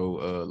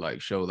Metro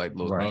like showed like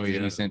little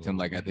he sent him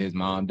like after his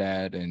mom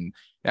died, and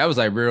that was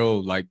like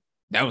real, like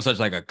that was such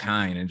like a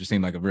kind and just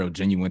seemed like a real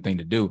genuine thing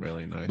to do.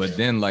 Really nice. But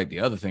then like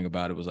the other thing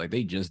about it was like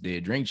they just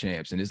did Drink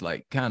Champs, and it's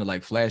like kind of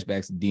like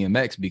flashbacks to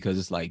DMX, because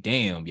it's like,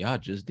 damn, y'all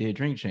just did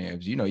Drink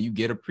Champs. You know, you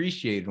get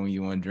appreciated when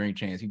you on Drink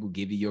Champs. People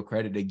give you your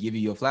credit, they give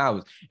you your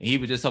flowers. And he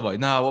was just talking like,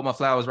 nah, I want my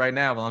flowers right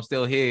now while I'm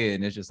still here.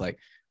 And it's just like,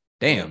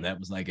 damn, that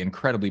was like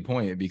incredibly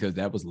poignant, because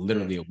that was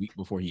literally a week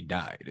before he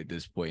died at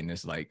this point. And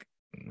it's like,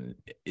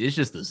 it's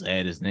just the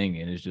saddest thing.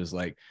 And it's just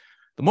like,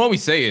 the more we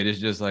say it, it's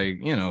just like,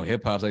 you know,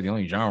 hip hop's like the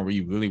only genre where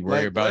you really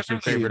worry about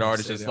your favorite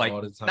artist. It's like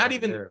not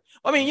even.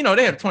 I mean, you know,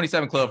 they have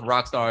 27 Club for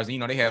rock stars. And, you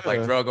know, they have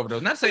like drug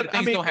overdose. Not to say that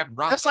things don't have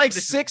rock. That's like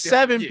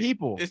 6-7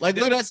 people. Like,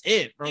 look, that's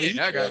it, bro.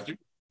 Yeah, I got you.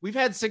 We've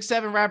had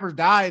 6-7 rappers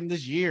die in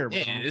this year, bro.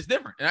 Yeah, it's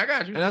different. And I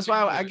got you. And that's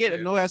why I get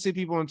annoyed. I see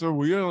people on Twitter.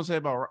 Well, you don't say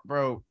about,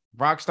 bro.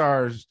 Rock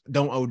stars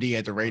don't OD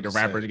at the rate the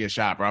rappers get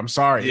shot, bro. I'm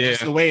sorry. Yeah.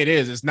 It's the way it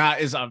is. It's not.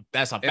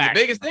 That's a fact. And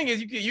the biggest thing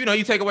is you know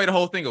you take away the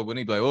whole thing of when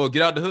he be like, oh,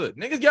 get out the hood.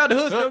 Niggas get out the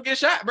hood, still get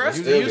shot, bro.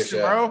 He's in Houston,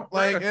 bro.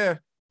 Like,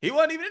 he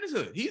wasn't even in his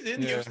hood. He's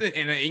in Houston,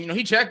 and you know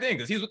he checked in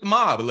because he's with the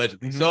mob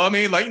allegedly. Mm-hmm. So I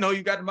mean, like, you know,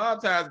 you got the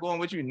mob ties going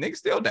with you. Niggas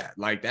still died.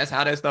 Like, that's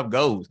how that stuff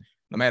goes.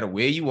 No matter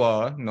where you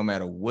are, no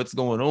matter what's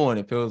going on,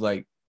 it feels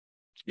like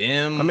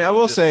them. I mean, I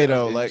will say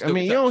though, like, I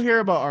mean, you don't hear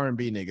about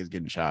R&B niggas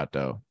getting shot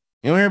though.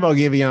 You don't hear about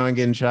Giveon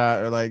getting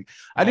shot, or like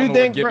I do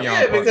think,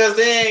 because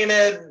they ain't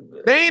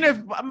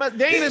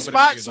in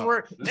spots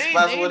where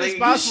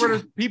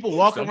there's people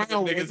walking around.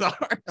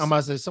 I'm about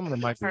to say some of them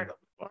might be.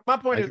 My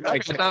point is, I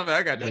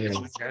got you.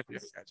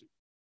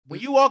 When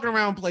you walking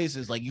around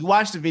places, like you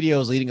watch the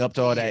videos leading up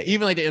to all that,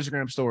 even like the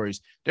Instagram stories,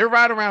 they're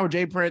riding around with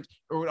Jay Prince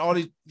or with all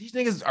these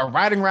niggas are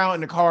riding around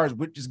in the cars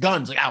with just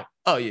guns, like out.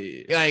 Oh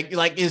yeah.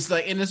 Like it's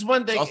like, and it's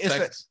one thing. It's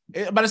like,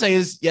 I'm about to say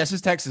is yes,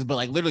 it's Texas, but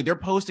like literally they're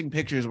posting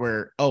pictures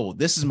where, oh,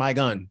 this is my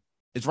gun.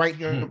 It's right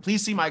here.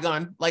 Please see my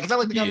gun. Like, it's not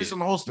like the gun is in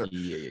the holster.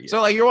 So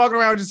like you're walking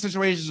around in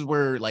situations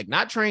where like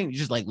not trained,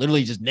 just like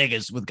literally just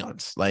niggas with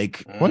guns.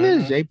 Like, when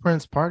is Jay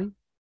Prince party?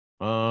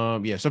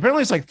 Yeah. So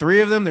apparently it's like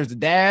 3 of them. There's the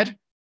dad.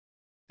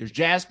 There's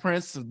Jazz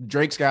Prince,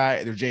 Drake's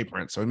guy. There's Jay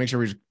Prince. So make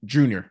sure he's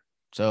Junior.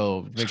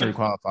 So make sure you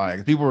qualify,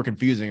 because people were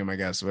confusing him, I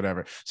guess, or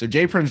whatever. So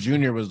Jay Prince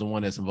Jr. was the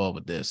one that's involved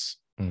with this.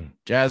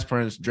 Jazz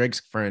Prince, Drake's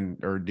friend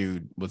or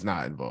dude, was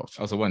not involved.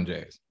 Also, wasn't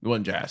Jazz. It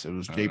wasn't Jazz. It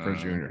was Jay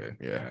Prince Jr. Okay.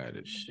 Yeah, I thought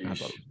it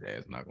was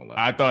Jazz. Not gonna lie.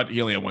 I thought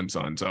he only had one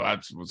son, so I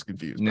was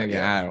confused. Nigga,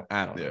 Yeah.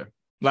 I don't. Yeah. Know.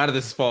 A lot of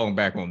this is falling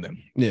back on them.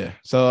 Yeah.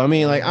 So I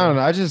mean, like, I don't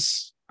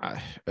know.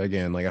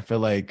 Again, like, I feel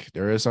like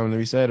there is something to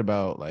be said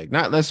about like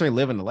not necessarily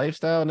living the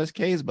lifestyle in this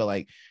case, but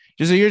like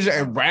you're just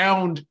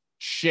around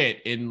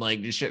shit and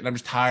like just shit. And I'm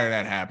just tired of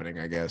that happening,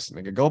 I guess.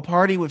 Like, go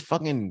party with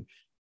fucking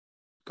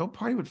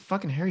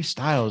Harry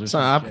Styles. Or So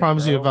I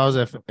promise you,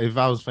 if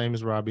I was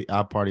famous, Robbie,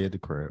 I'd party at the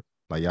crib.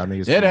 Like y'all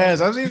niggas. It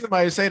has. I've seen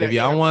somebody say that. If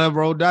y'all want to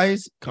roll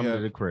dice, come to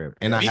the crib,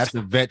 and I have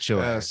to vet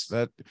your ass.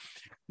 That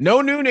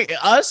no new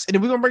us, and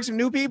if we're gonna bring some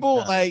new people,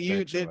 like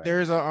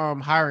there's a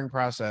hiring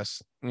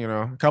process. You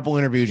know, a couple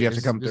interviews you have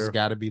to come through. It's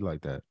got to be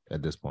like that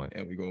at this point.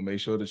 And we're gonna make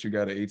sure that you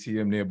got an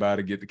ATM nearby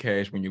to get the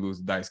cash when you lose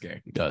the dice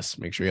game. Yes,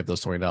 make sure you have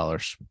those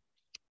 $20.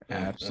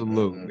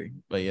 Absolutely.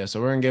 But yeah,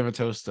 so we're gonna give a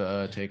toast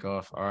to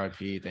Takeoff,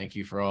 RIP. Thank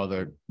you for all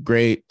the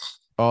great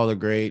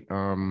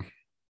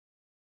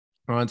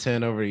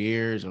content over the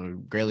years. We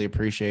greatly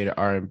appreciate it.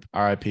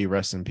 RIP,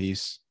 rest in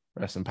peace,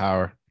 rest in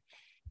power.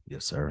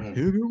 Yes, sir. Hit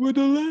it with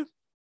the left.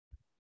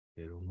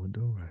 Hit it with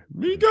the right.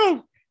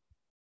 Migo.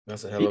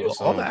 That's a hell of a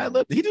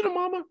song. He did a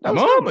mama. That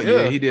was Mama,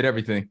 good. yeah, he did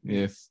everything.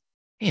 Yes.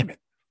 Damn it.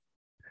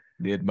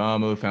 Did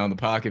Mama, found the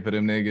pocket for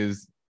them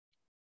niggas,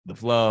 the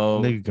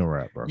flow. Nigga can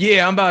rap, bro.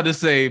 Yeah, I'm about to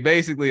say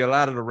basically a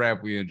lot of the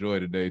rap we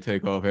enjoy today,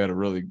 Takeoff had a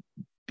really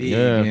big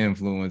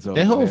influence on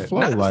that whole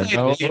flow, like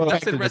it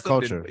impacted the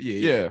culture.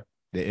 Yeah.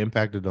 They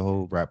impacted the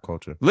whole rap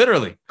culture.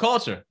 Literally,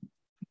 culture.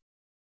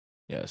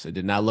 Yes, it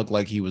did not look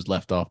like he was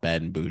left off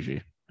bad and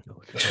bougie.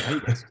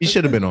 He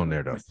should have been on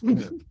there though.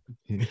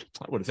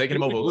 I would have taken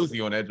him over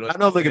Uzi on that joint. I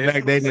know. Looking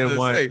back, they didn't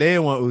want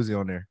Uzi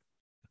on there.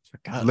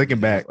 God, looking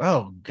back,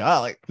 oh god,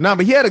 like no,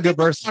 but he had a good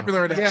verse.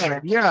 Popular.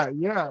 Yeah.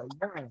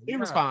 He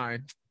was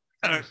fine.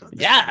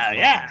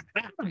 Yeah.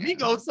 He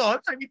goes so.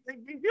 You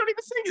don't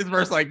even sing his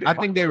verse like that. I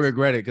think they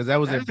regret it because that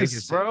was their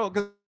biggest, bro.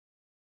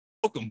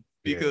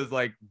 Because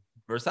like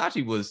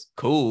Versace was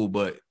cool,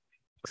 but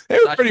they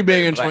were pretty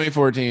big in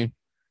 2014.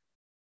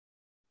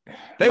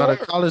 They were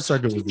college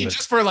circuit was good.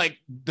 Just for like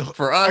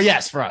for us.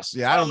 Yes, for us.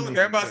 Yeah, I don't.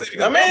 There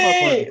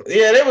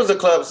was a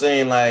club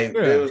scene. Like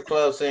there was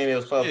club scene. It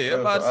was club. Yeah,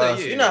 I'm about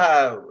to say. You know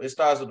how it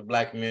starts with the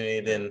black community,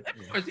 then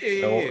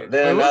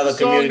then another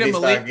community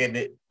start getting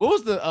it. What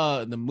was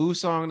the Moo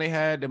song they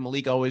had that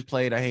Malik always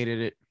played? I hated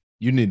it.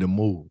 You need to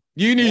move.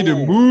 You need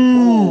to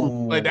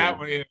move like that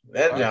one.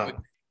 That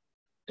jump.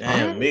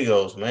 Damn,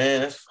 Migos,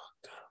 man, that's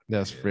fucked up.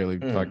 That's really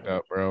fucked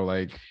up, bro.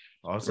 Like.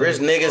 Rich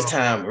nigga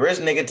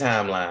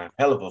timeline.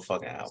 Hell of a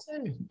fucking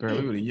album. Girl,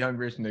 we were the young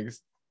rich niggas.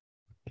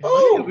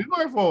 Oh, we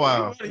were for a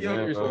while. We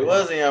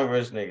was a young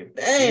rich nigga.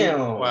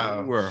 Damn.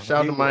 Wow. We were.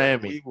 Shout out to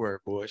Miami. We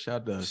were, boy.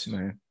 Shout out to us,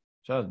 man.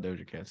 Shout out to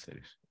Doja Cat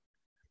cities.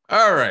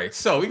 All right.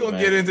 So we're gonna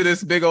get into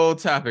this big old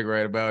topic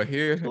right about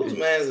here. Whose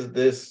man is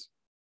this?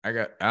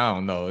 I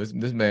don't know. It's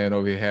this man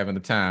over here having the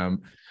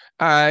time.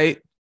 All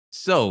right.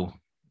 So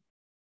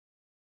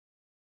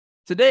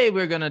today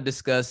we're gonna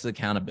discuss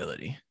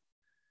accountability.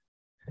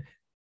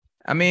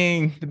 I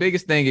mean, the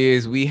biggest thing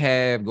is we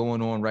have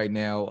going on right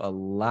now a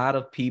lot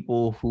of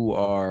people who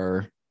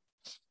are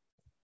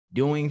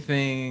doing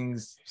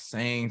things,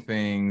 saying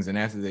things, and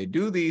after they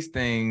do these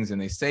things and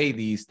they say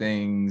these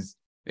things,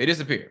 they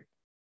disappear.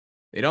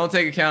 They don't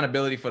take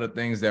accountability for the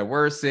things that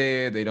were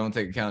said. They don't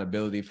take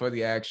accountability for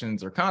the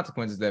actions or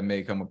consequences that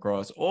may come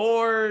across,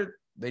 or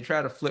they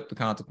try to flip the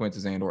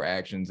consequences and or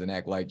actions and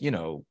act like, you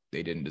know,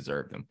 they didn't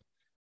deserve them,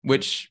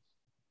 which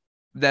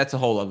that's a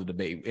whole other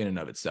debate in and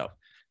of itself.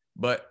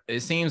 But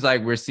it seems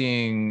like we're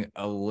seeing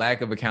a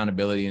lack of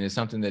accountability, and it's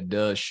something that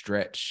does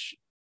stretch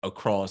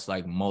across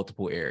like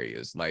multiple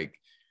areas. Like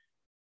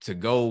to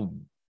go,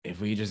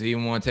 if we just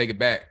even want to take it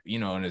back, you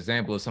know, an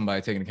example of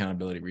somebody taking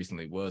accountability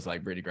recently was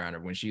like Brittany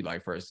Griner when she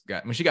like when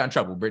she got in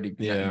trouble. Brittany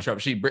got in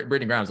trouble.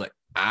 Brittany Griner was like,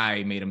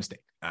 I made a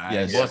mistake.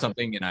 I bought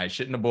something and I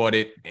shouldn't have bought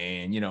it,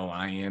 and you know,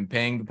 I am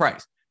paying the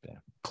price.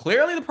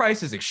 Clearly, the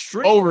price is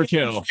extremely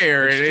overkill.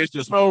 It's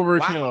just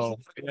overkill.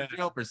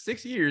 For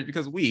 6 years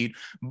because of weed,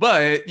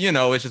 but you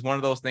know, it's just one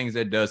of those things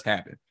that does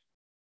happen.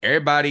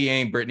 Everybody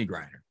ain't Brittany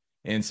Griner,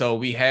 and so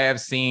we have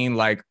seen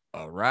like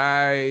a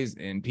rise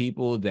in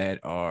people that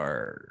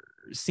are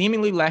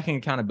seemingly lacking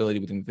accountability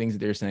within the things that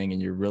they're saying,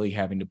 and you're really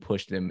having to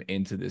push them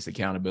into this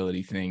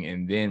accountability thing.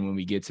 And then when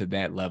we get to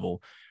that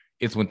level,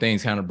 it's when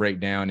things kind of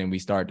break down and we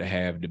start to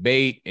have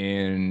debate,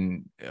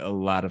 and a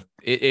lot of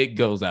it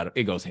goes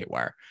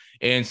haywire.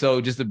 And so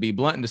just to be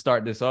blunt and to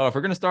start this off,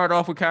 we're going to start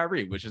off with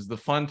Kyrie, which is the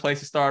fun place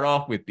to start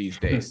off with these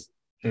days.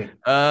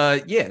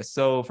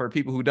 So for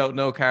people who don't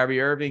know, Kyrie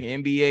Irving,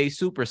 NBA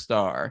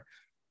superstar.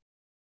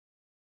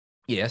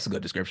 Yeah, that's a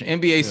good description.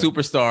 NBA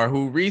superstar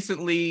who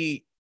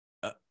recently,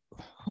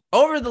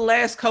 over the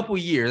last couple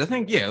years, I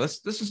think, let's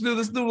do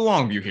the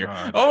long view here.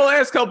 Right. Over the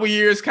last couple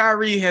years,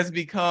 Kyrie has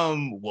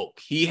become woke.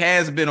 He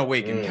has been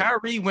awakened.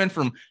 Kyrie went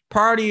from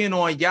partying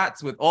on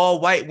yachts with all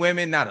white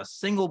women, not a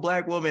single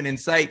black woman in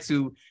sight,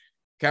 to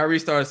Kyrie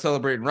started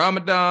celebrating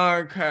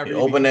Ramadan. Kyrie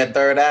opened that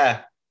third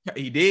eye.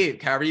 He did.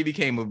 Kyrie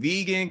became a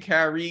vegan.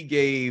 Kyrie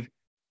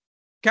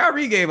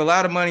gave a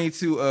lot of money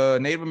to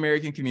Native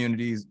American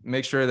communities.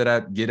 Make sure that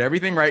I get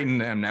everything right,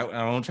 and I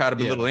don't try to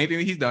belittle anything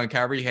that he's done.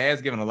 Kyrie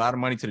has given a lot of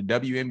money to the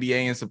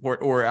WNBA in support,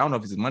 or I don't know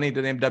if it's money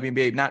to the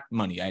WNBA, not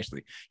money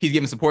actually. He's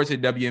giving support to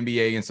the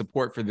WNBA and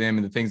support for them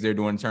and the things they're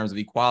doing in terms of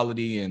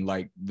equality and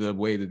like the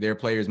way that their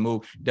players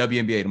move.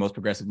 WNBA, the most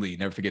progressive league,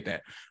 never forget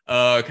that.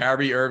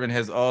 Kyrie Irving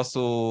has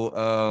also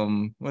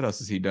what else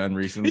has he done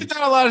recently? He's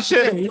done a lot of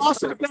shit. He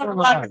also done a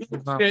lot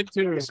of shit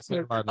too.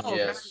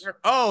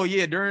 Oh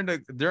yeah, during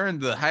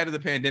the height of the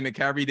pandemic,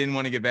 Kyrie didn't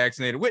want to get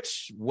vaccinated,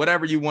 which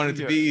whatever you want it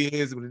to be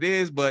is what it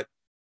is, but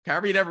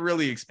Kyrie never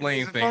really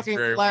explains things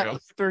very well.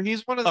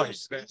 He's one of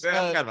those. The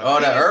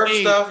Earth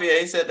stuff. Yeah,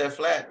 he said that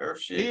flat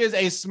Earth shit. He is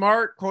a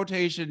smart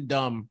quotation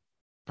dumb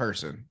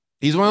person.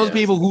 He's one of those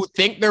people who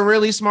think they're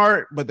really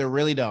smart, but they're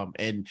really dumb.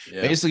 And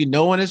basically,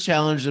 no one has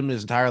challenged him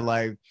his entire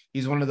life.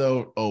 He's one of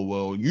those, oh,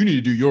 well, you need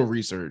to do your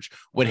research.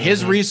 When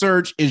his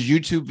research is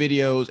YouTube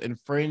videos and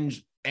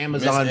fringe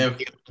Amazon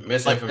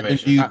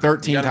misinformation. You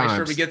 13 times. Make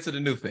sure we get to the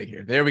new thing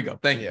here. There we go.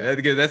 Thank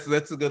you.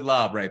 That's a good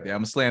lob right there. I'm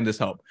gonna slam this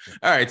hope.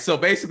 All right. So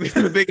basically,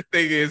 the big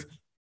thing is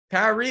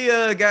Kyrie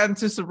got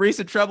into some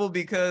recent trouble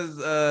because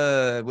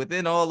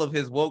within all of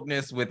his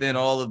wokeness, within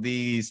all of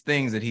these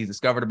things that he's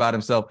discovered about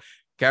himself,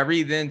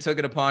 Kyrie then took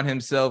it upon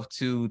himself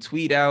to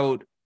tweet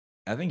out.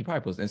 I think he probably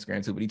posted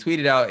Instagram too, but he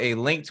tweeted out a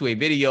link to a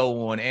video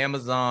on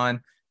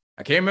Amazon.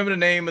 I can't remember the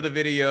name of the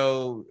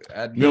video.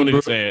 You don't need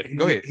to say it.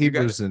 Go ahead.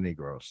 Hebrews and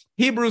Negroes.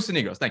 Hebrews and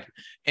Negroes. Thank you.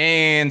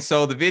 And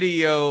so the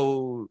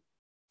video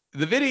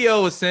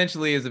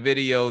essentially is a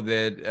video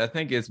that I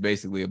think it's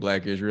basically a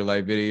Black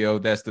Israelite video.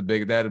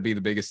 That'll be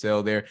the biggest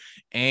sell there.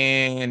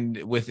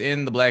 And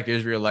within the Black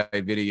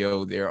Israelite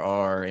video, there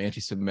are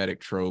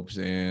anti-Semitic tropes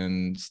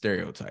and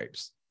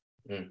stereotypes.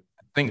 I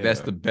think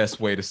that's the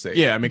best way to say it.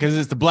 Yeah, because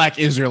it's the Black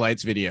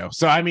Israelites video.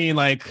 So I mean,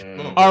 like,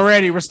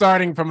 already we're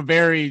starting from a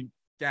very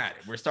Got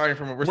it. We're starting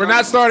from. We're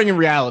not starting in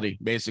reality,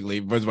 basically,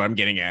 is what I'm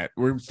getting at.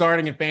 We're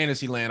starting in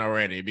fantasy land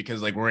already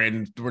because, like,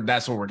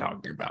 that's what we're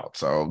talking about.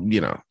 So,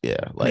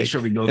 like, make sure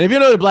we go. If you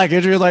know the Black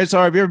Israelites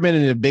are, have you ever been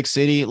in a big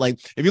city?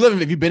 Like, if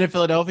you've been in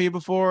Philadelphia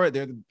before,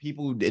 they're the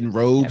people in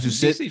robes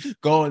who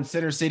go in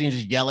center city and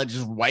just yell at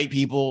just white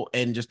people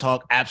and just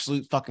talk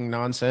absolute fucking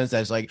nonsense.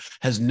 That's like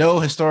has no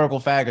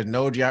historical fact, has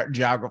no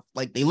geography.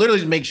 Like, they literally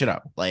just make shit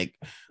up. Like,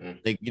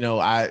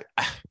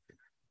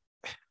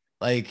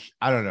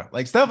 I don't know,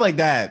 like stuff like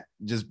that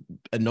just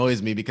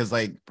annoys me because,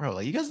 like, bro,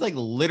 like you guys like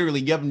literally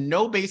you have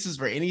no basis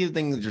for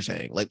anything that you're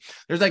saying. Like,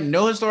 there's like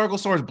no historical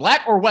source,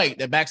 black or white,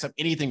 that backs up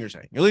anything you're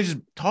saying. You're literally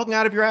just talking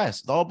out of your ass.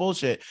 It's all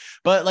bullshit.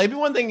 But like, it'd be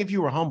one thing if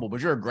you were humble, but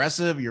you're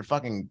aggressive. You're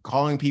fucking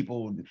calling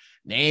people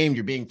names.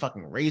 You're being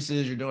fucking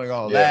racist. You're doing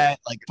all that.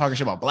 Like talking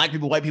shit about black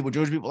people, white people,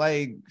 Jewish people.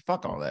 Like,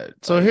 fuck all that.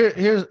 So like,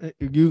 here's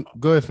you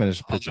go ahead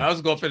finish. I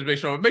was going to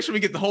finish. Make sure we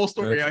get the whole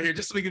story out here,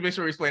 just so we can make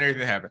sure we explain everything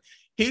that happened.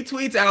 He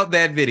tweets out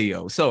that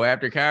video. So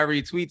after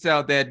Kyrie tweets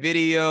out that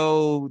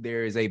video,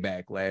 there is a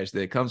backlash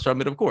that comes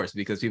from it, of course,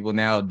 because people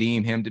now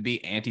deem him to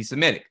be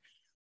anti-Semitic.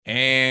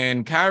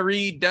 And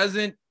Kyrie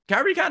kind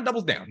of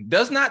doubles down.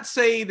 Does not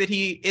say that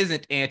he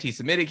isn't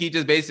anti-Semitic. He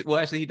just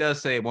he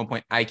does say at one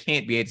point, I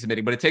can't be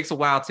anti-Semitic, but it takes a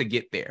while to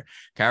get there.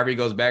 Kyrie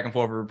goes back and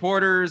forth with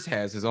reporters,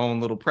 has his own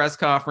little press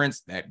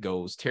conference that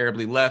goes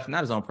terribly left.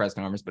 Not his own press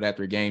conference, but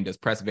after a game does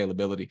press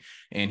availability,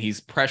 and he's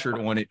pressured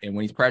on it. And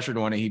when he's pressured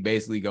on it, he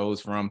basically goes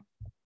from,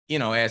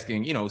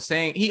 asking,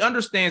 saying he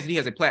understands that he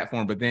has a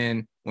platform, but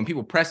then when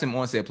people press him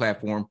on said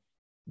platform,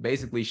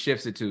 basically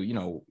shifts it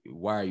to,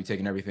 why are you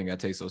taking everything I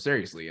take so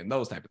seriously, and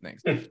those type of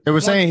things. They were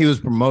saying he was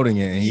promoting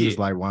it, and he was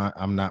like, why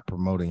I'm not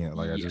promoting it?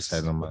 Like, I just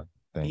had on my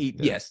thing. He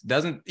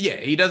doesn't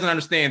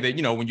understand that,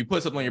 when you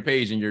put something on your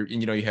page and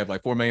you have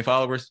like 4 million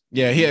followers.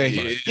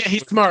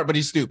 He's smart, but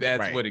he's stupid. That's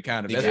right. what it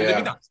kind of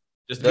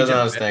just doesn't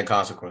understand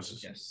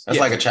consequences. That's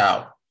like a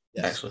child.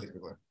 Yes. Actually.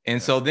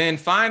 And so then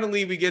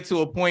finally we get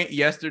to a point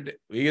yesterday.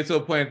 I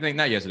think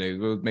not yesterday.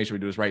 We'll make sure we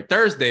do this right.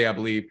 Thursday, I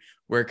believe,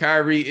 where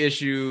Kyrie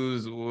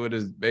issues what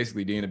is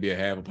basically deemed to be a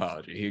half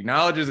apology. He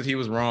acknowledges that he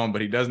was wrong, but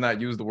he does not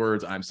use the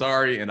words "I'm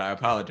sorry" and "I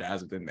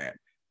apologize" within that.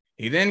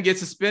 He then gets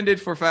suspended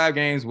for 5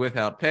 games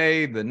without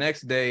pay. The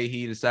next day,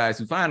 he decides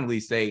to finally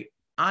say,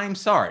 "I'm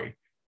sorry.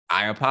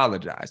 I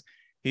apologize."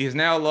 He has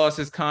now lost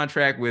his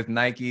contract with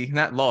Nike.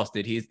 Not lost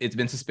it. It's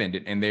been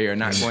suspended, and they are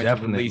not going to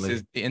release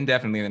his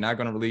indefinitely. They're not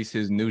going to release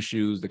his new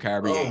shoes, the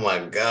Kyrie. Oh my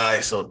God,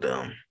 he's so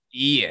dumb.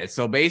 Yeah.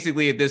 So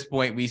basically, at this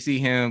point, we see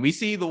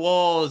the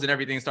walls and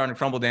everything starting to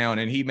crumble down,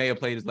 and he may have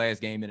played his last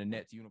game in a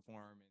Nets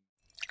uniform.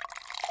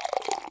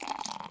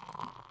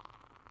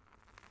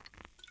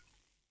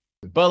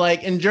 But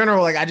like in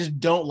general, like I just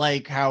don't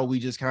like how we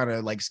just kind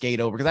of like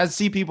skate over, because I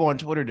see people on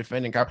Twitter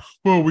defending Kyrie.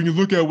 Well, when you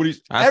look at what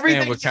he's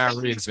everything with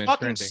Kyrie is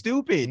fucking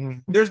stupid.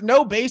 Mm-hmm. There's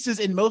no basis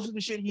in most of the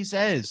shit he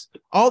says.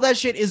 All that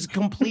shit is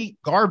complete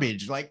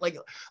garbage. Like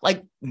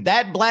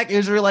that Black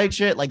Israelite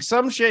shit, like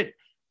some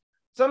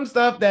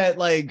stuff that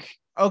like,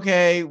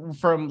 okay,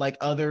 from like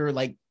other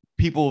like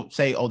people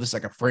say, oh, this is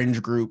like a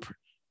fringe group.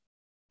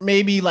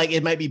 maybe like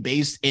it might be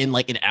based in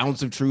like an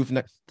ounce of truth. And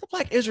the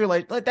Black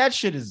Israelite, like that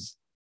shit is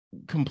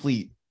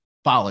complete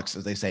bollocks,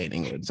 as they say in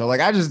England. So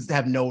like I just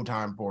have no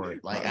time for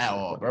it, like at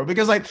all, bro.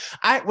 Because like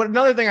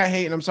another thing I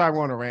hate, and I'm sorry I'm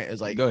going to rant, is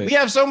like we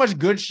have so much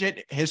good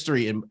shit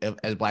history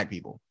as Black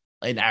people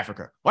in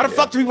Africa. Why the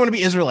fuck do we want to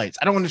be Israelites?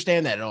 I don't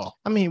understand that at all.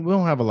 I mean, we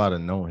don't have a lot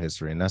of known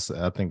history, and I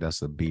think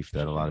that's the beef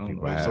that a lot of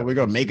people have. So we're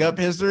gonna make up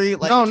history?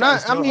 Like, no,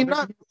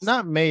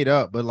 not made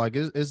up, but like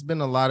it's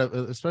been a lot of,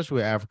 especially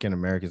with African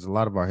Americans, a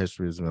lot of our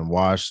history has been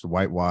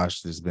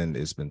whitewashed. It's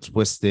been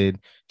twisted.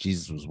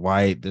 Jesus was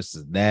white. This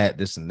and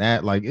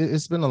that. Like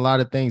it's been a lot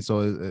of things.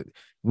 So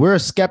we're a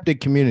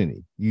skeptic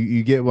community.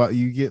 You get what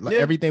you get. Like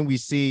everything we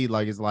see,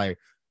 like it's like,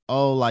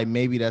 oh, like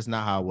maybe that's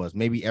not how it was.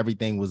 Maybe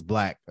everything was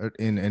Black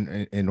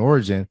in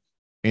origin,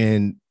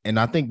 and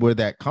I think where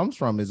that comes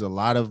from is a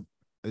lot of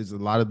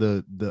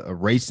the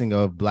erasing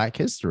of Black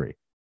history.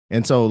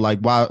 And so like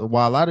while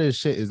a lot of this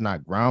shit is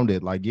not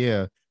grounded, like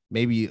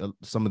maybe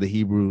some of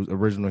the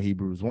original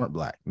Hebrews weren't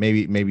Black.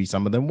 Maybe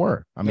some of them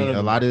were. I mean,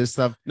 a lot of this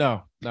stuff.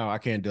 No, I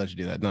can't let you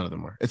do that. None of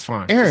them were. It's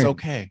fine. Aaron, it's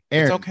okay.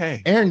 Aaron, it's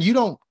okay. Aaron, you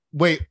don't.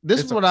 Wait,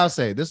 this is what I'll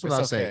say. This is what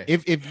I'll say.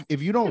 Okay.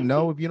 If you don't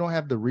know, if you don't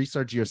have the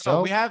research yourself,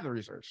 no, we have the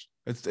research.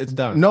 It's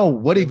done. No,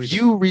 what if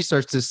you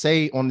research to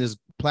say on this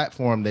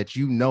platform that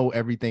you know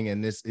everything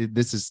and this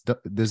is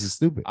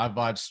stupid? I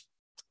watched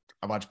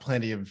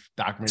plenty of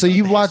documentaries. So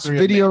you watch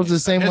videos the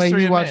same way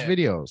you watch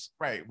videos,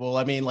 right? Well,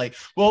 I mean, like,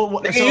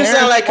 well, so you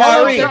sound like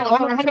Kyrie.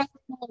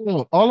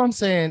 All I'm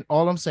saying,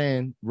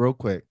 real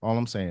quick,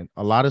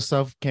 a lot of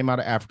stuff came out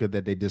of Africa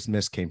that they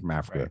dismissed came from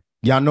Africa. Right.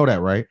 Y'all know that,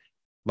 right?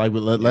 Like,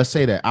 let's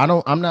say that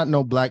I'm not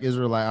no Black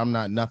Israelite. I'm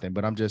not nothing,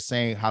 but I'm just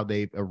saying how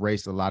they've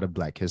erased a lot of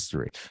Black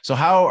history. So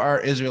how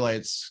are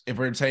Israelites, if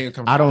we're saying,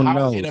 I don't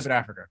know, end up in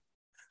Africa?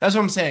 That's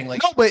what I'm saying.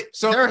 Like, no, but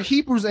so there are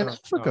Hebrews in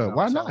Africa.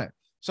 Why not?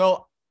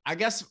 So I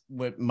guess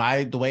with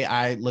the way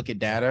I look at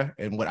data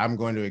and what I'm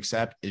going to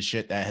accept is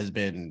shit that has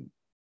been,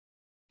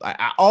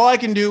 all I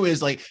can do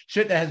is like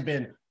shit that has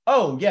been,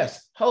 oh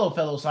yes, hello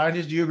fellow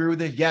scientists, do you agree with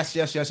this? Yes.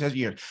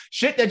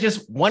 Shit that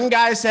just one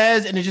guy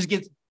says and it just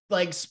gets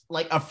like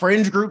a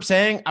fringe group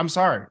saying, I'm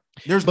sorry.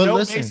 There's no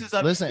basis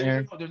of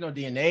Aaron. There's no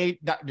DNA.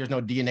 There's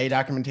no DNA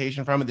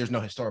documentation from it. There's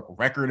no historical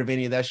record of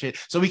any of that shit.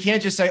 So we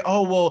can't just say,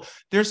 oh, well,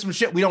 there's some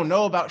shit we don't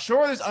know about.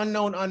 Sure, there's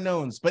unknown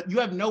unknowns, but you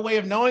have no way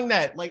of knowing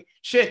that. Like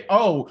shit.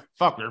 Oh,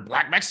 fuck, they're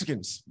Black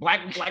Mexicans.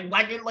 Black.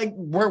 Like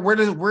where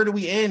do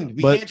we end?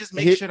 We can't just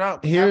make shit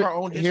up. We have our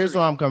own history. Here's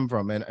where I'm coming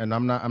from, and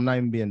I'm not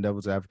even being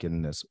devil's advocate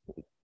in this.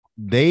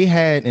 They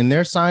had in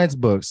their science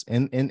books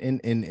and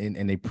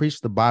they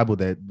preached the Bible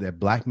that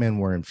Black men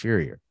were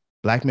inferior.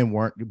 Black men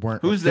weren't.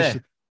 Who's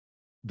that?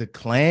 The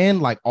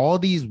Klan, like all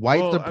these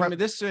white. I mean,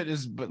 this shit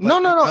is. But no,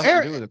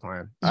 Eric. Do with the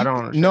Klan. I don't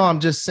understand. No,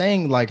 I'm just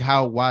saying like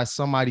why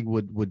somebody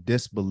would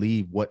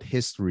disbelieve what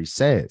history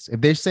says.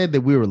 If they said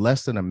that we were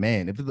less than a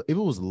man, if it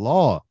was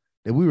law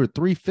that we were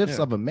 3/5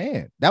 of a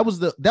man, that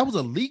was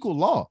a legal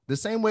law. The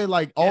same way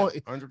like all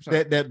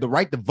 100%. that the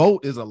right to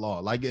vote is a law.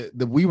 Like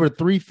we were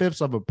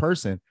 3/5 of a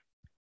person.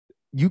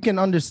 You can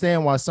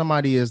understand why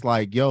somebody is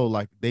like, yo,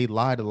 like they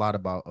lied a lot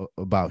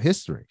about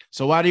history.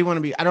 So why do you want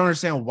to be? I don't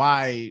understand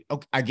why.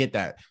 Okay, I get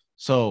that.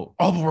 So,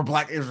 but we're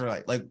Black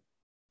Israelite. Like,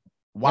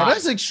 why? Now,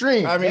 that's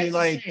extreme. I mean,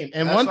 like,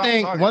 and one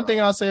thing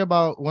I would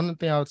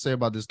say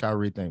about this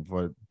Kyrie thing,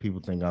 for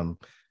people think I'm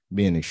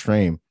being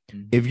extreme.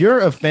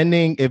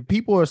 Mm-hmm. If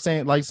people are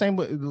saying like same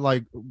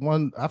like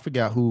one, I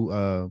forgot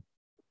who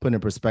put in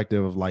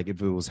perspective of like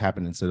if it was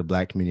happening to the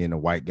Black community and a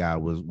white guy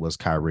was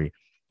Kyrie.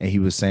 And he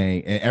was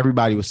saying, and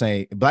everybody was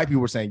saying, Black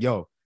people were saying,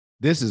 yo,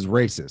 this is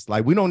racist.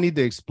 Like, we don't need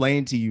to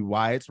explain to you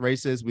why it's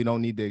racist. We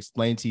don't need to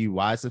explain to you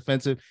why it's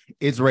offensive.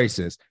 It's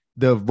racist.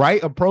 The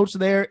right approach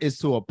there is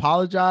to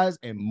apologize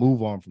and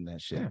move on from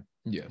that shit.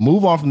 Yeah.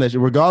 Move on from that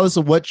shit. Regardless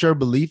of what your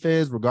belief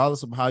is,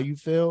 regardless of how you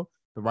feel,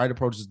 the right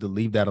approach is to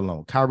leave that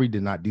alone. Kyrie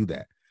did not do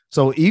that.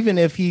 So even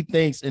if he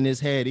thinks in his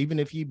head, even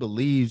if he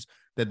believes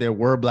that there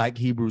were Black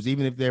Hebrews,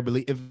 even if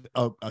if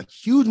a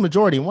huge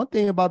majority, one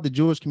thing about the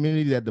Jewish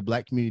community that the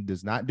Black community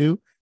does not do,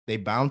 they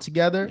bound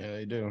together.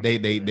 Yeah, they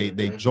do.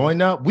 They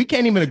join up. We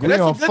can't even agree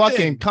on fucking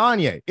thing.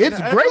 Kanye. It's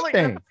a great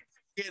thing.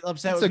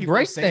 It's a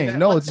great thing.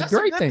 No, it's a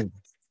great thing.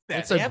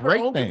 It's a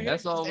great thing.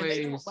 That's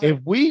always if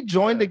we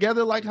join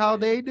together like how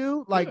they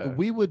do, like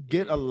we would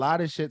get a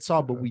lot of shit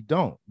solved, but we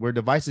don't. We're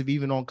divisive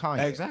even on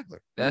Kanye. Exactly.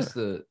 That's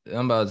I'm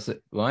about to say.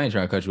 Well, I ain't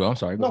trying to cut you off. I'm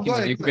sorry. No,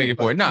 you can make it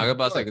for it. No, I'm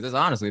about to say because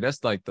honestly,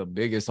 that's like the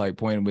biggest like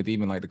point with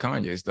even like the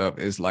Kanye stuff.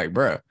 It's like,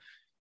 bruh,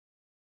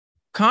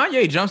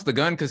 Kanye jumps the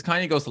gun because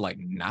Kanye goes to like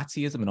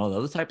Nazism and all the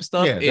other type of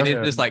stuff, and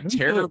it's just like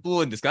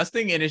terrible and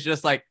disgusting, and it's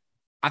just like.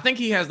 I think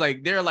he has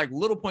like there are like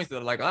little points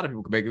that like a lot of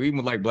people can make, even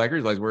with like Black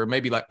Israelites, where it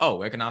may be like,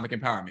 oh, economic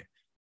empowerment,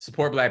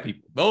 support Black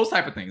people, those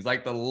type of things.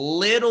 Like the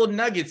little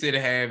nuggets it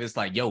have, it's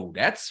like, yo,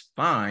 that's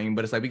fine,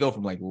 but it's like we go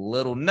from like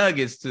little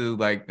nuggets to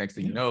like next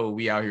thing you know,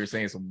 we out here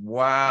saying some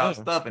wild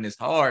stuff, and it's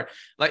hard.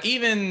 Like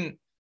even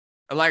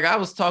like I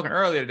was talking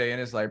earlier today, and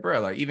it's like,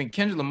 bro, like even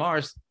Kendrick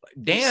Lamar's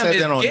Damn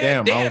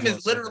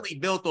is literally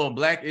built on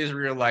Black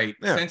Israelite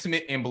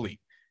sentiment and belief.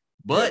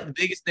 But the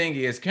biggest thing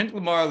is Kendrick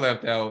Lamar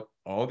left out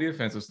all the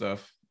offensive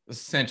stuff.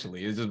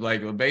 Essentially, it's just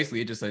like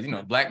basically it just says,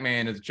 black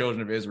man is the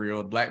children of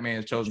Israel, black man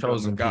is chosen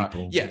of God.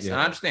 people. Yes,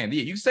 I understand.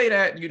 Yeah, you say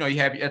that, you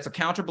have that's a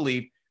counter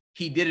belief.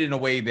 He did it in a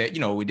way that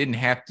it didn't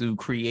have to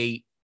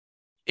create.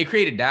 It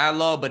created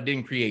dialogue, but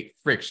didn't create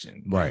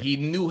friction. Right. He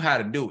knew how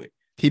to do it.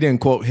 He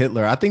didn't quote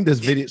Hitler. I think this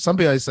video.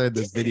 Somebody said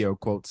this video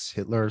quotes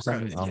Hitler or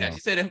something. Yeah, he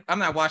said I'm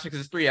not watching because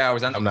it's 3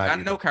 hours. I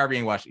know Kyrie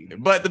ain't watching either.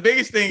 But the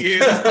biggest thing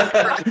is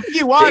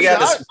he watched. He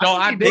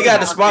got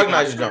the spark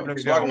noise jump.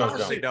 Spark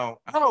noise jump.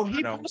 Oh,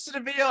 he posted a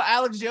video,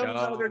 Alex Jones, the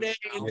other day,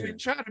 and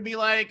trying to be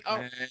like, "Oh,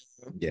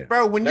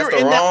 bro, when you're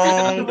in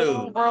that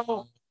dude,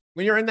 bro."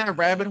 When you're in that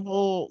rabbit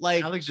hole,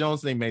 like Alex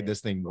Jones thing made this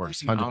thing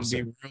worse.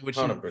 100%.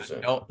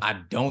 100%. I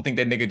don't think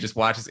that nigga just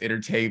watches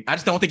entertainment. I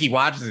just don't think he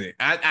watches it.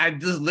 I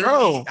just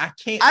literally, I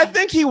can't. I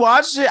think he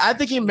watched it. I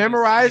think he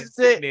memorized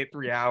it.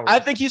 3 hours. I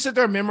think he sat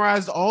there and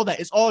memorized all that.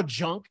 It's all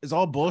junk. It's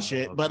all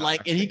bullshit. But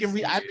and he can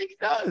read. I think he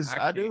does.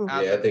 I do.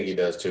 Yeah, I think he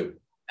does too.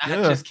 I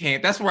just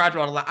can't. That's where I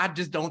draw the line. I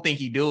just don't think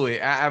he do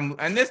it.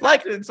 And this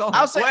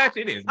I'll say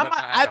it is.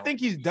 I think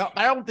he's dumb.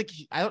 I don't think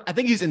I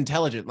think he's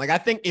intelligent. Like I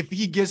think if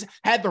he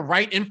had the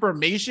right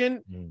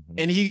information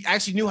and he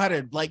actually knew how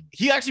to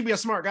he actually be a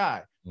smart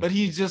guy. But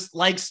he just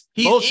likes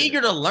he's bullshit. Eager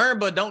to learn,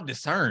 but don't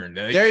discern.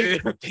 There you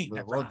go.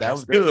 That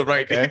was good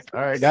right there. All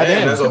right,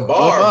 goddamn, that's a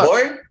bar,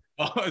 boy.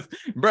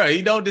 Bro,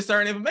 he don't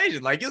discern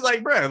information. It's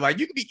like, bro,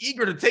 you can be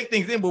eager to take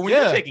things in, but when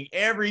you're taking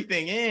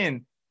everything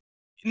in,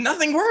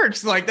 nothing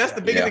works. That's the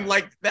biggest thing.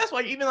 That's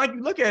why even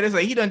you look at it,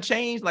 it's he done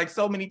changed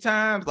so many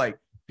times,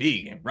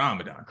 vegan,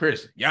 Ramadan,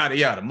 Christian, yada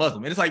yada,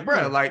 Muslim. And it's bro,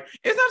 it's not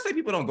to say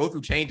people don't go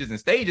through changes and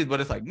stages,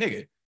 but it's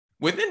nigga,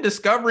 within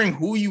discovering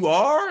who you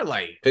are,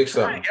 pick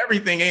something.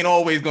 Everything ain't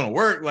always gonna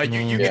work.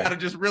 You gotta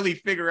just really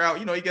figure out,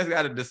 you guys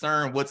gotta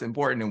discern what's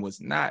important and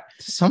what's not.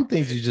 Some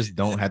things you just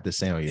don't have to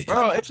say on your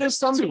bro. It's just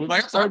something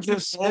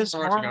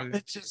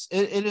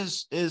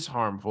it is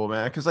harmful,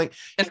 man. Because he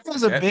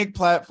has a big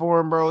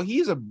platform, bro.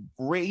 He's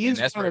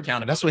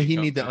that's what he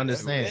need to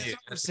understand. That's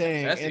what I'm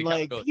saying.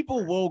 And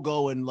people will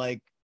go and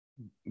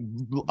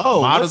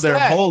out of their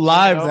whole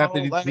lives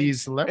after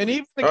these celebrities. And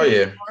even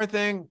the Lamar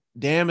thing,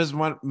 Damn is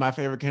one of my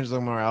favorite Kendrick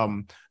Lamar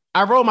album.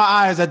 I roll my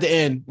eyes at the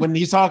end when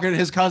he's talking,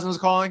 his cousin's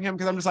calling him,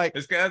 because I'm just like,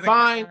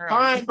 fine,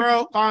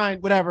 bro, fine,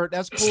 whatever,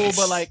 that's cool.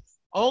 But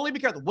only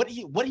because what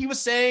he was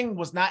saying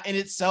was not in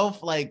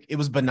itself it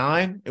was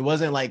benign. It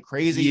wasn't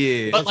crazy.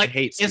 Yeah, but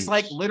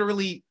it's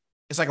literally.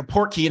 It's like a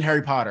port key in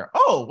Harry Potter.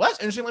 Oh, that's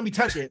interesting. Let me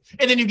touch it.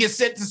 And then you get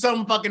sent to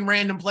some fucking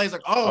random place.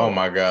 Oh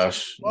my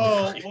gosh.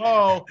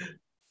 Whoa.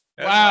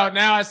 Wow.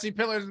 Now I see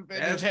pillars.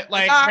 That's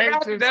why I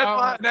say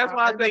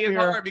it's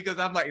hard, because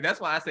I'm that's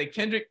why I say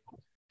Kendrick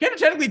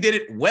technically did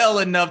it well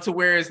enough to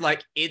where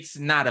it's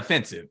not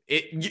offensive.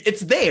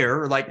 It's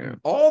there.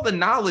 All the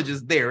knowledge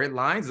is there. It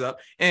lines up.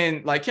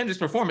 And Kendrick's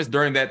performance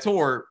during that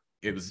tour,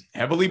 it was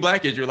heavily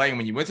Black Israelite. And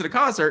when you went to the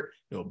concert,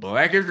 there were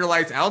Black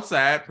Israelites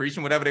outside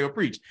preaching whatever they would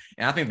preach.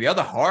 And I think the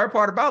other hard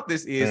part about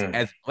this is,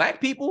 as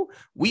Black people,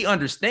 we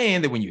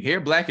understand that when you hear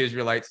Black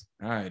Israelites,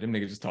 all right, them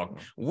niggas just talking,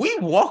 we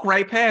walk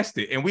right past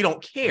it and we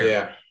don't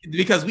care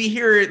because we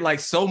hear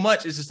it so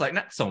much. It's just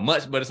not so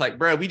much, but it's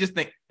bro, we just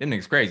think them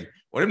niggas crazy.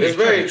 It's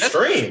very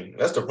extreme.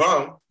 That's the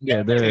problem.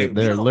 Yeah,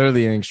 they're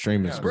literally an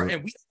extremist group.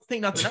 And we don't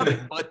think nothing of it.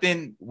 But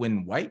then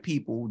when white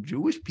people,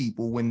 Jewish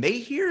people, when they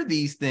hear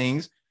these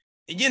things,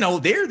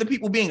 they're the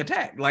people being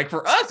attacked.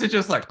 For us, it's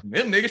just them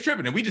niggas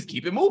tripping and we just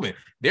keep it moving.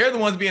 They're the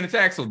ones being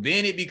attacked. So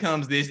then it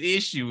becomes this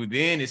issue.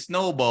 Then it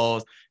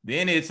snowballs.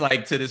 Then it's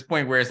to this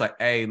point where it's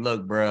hey,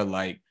 look, bro,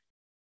 I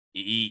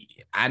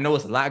know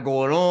it's a lot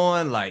going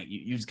on.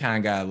 You just kind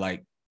of got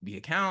to be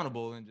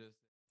accountable and just.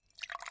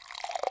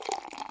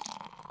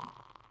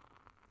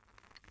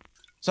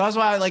 So that's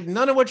why,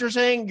 none of what you're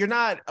saying, you're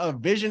not a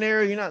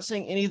visionary. You're not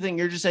saying anything.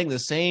 You're just saying the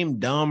same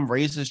dumb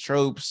racist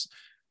tropes,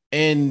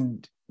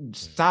 and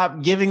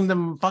stop giving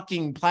them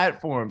fucking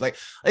platforms.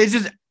 It's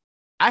just,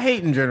 I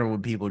hate in general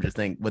when people just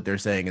think what they're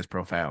saying is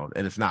profound,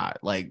 and it's not.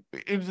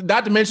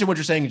 Not to mention what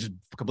you're saying is just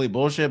complete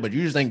bullshit, but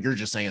you just think you're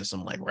just saying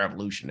some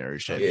revolutionary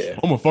shit. Yeah.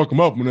 I'm gonna fuck them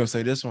up when I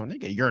say this one.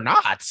 Nigga, you're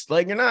not.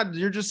 You're not.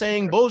 You're just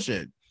saying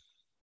bullshit.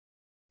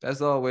 It's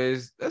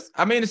always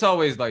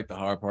the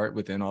hard part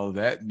within all of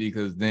that,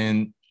 because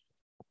then,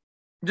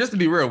 just to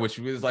be real with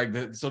you,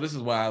 it's so this is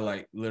why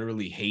I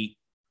literally hate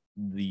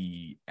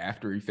the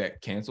after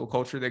effect cancel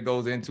culture that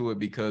goes into it,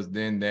 because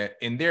then that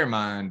in their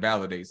mind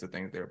validates the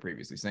things they were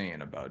previously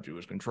saying about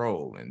Jewish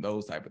control and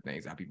those type of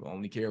things. How people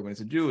only care when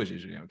it's a Jewish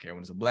issue, they don't care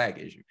when it's a Black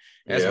issue.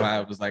 That's why I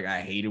was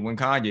I hate it when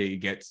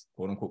Kanye gets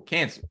quote unquote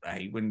canceled. I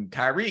hate when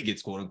Kyrie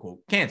gets quote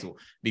unquote canceled,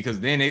 because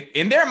then it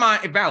in their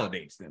mind it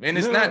validates them. And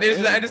it's not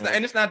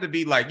to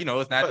be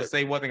it's not to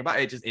say one thing about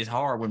it. It's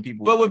hard when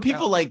people. But when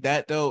people like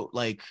that though,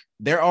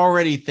 they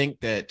already think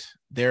that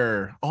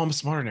I'm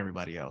smarter than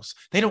everybody else.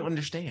 They don't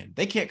understand.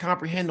 They can't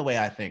comprehend the way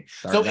I think.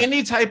 So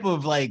any type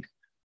of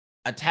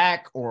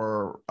attack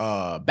or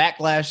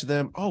backlash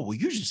them. Oh, well,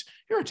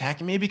 you're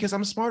attacking me because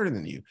I'm smarter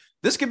than you.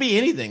 This could be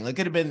anything. It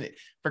could have been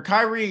for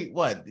Kyrie.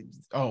 What?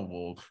 Oh,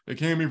 well, they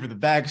came here for the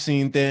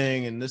vaccine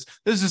thing, and this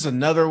is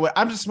another way.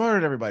 I'm just smarter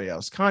than everybody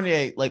else.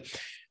 Kanye, like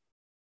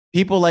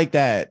people like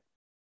that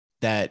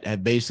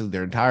have basically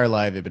their entire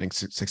life have been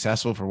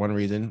successful for one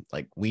reason.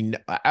 Like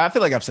I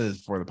feel like I've said this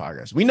before in the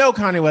podcast. We know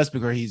Kanye West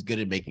because he's good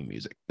at making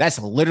music. That's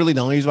literally the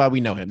only reason why we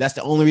know him. That's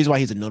the only reason why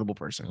he's a notable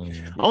person.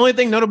 Mm-hmm. Only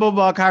thing notable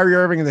about Kyrie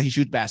Irving is that he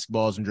shoots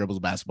basketballs and dribbles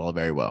basketball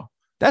very well.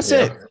 That's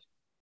it.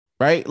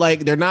 Right?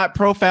 Like they're not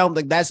profound.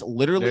 Like that's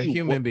literally they're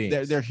human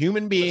beings. They're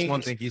human beings. That's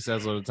one thing he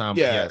says all the time.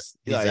 Yeah, yes,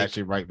 he's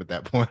actually right with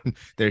that point.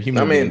 They're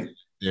human beings.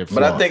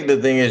 But I think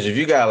the thing is, if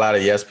you got a lot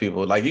of yes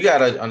people, like you got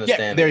to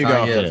understand. There you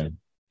go.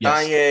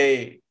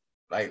 Kanye,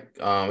 like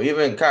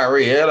even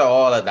Kyrie, they're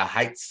all at the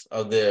heights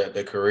of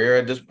their career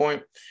at this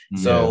point.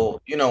 Yeah.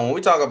 So, when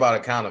we talk about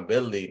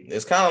accountability,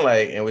 it's kind of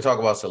like, and we talk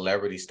about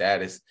celebrity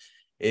status,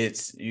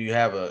 it's you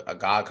have a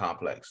God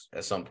complex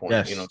at some point.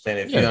 Yes. You know what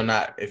I'm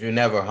saying? If you're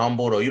never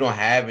humbled or you don't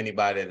have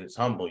anybody that's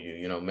humble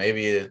you,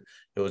 maybe it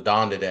was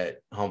Donda that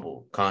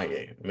humbled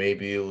Kanye.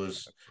 Maybe it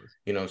was,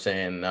 you know what I'm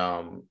saying? And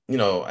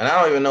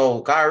I don't even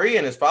know, Kyrie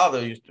and his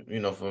father used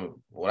to,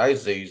 from what I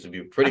used to say, used to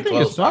be pretty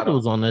close. His father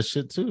was on that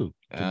shit too.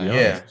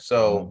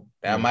 So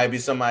that might be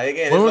somebody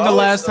again. When was the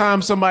last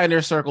time somebody in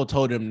their circle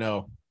told him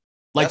no?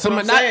 Like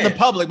somebody, not in the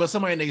public, but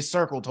somebody in their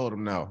circle told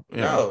him no.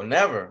 Yeah. No,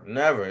 never.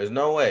 There's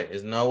no way.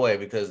 There's no way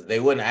because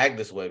they wouldn't act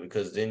this way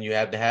because then you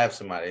have to have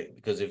somebody.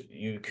 Because if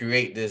you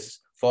create this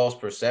false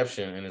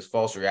perception and this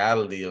false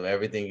reality of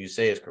everything you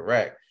say is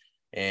correct,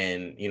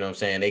 and you know what I'm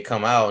saying, they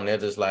come out and they're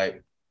just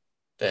like,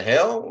 the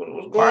hell? What's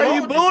going on? Why are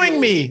you booing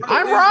me?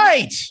 I'm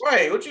right.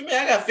 Right. What you mean?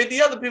 I got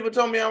 50 other people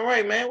telling me I'm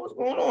right, man. What's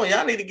going on?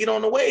 Y'all need to get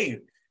on the wave.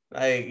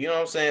 Like, you know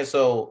what I'm saying?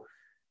 So,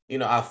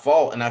 I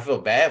fought and I feel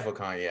bad for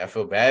Kanye. I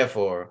feel bad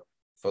for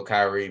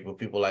Kyrie, for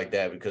people like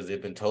that because they've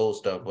been told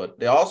stuff, but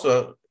they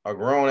also are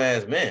grown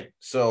ass men.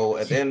 So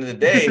at the end of the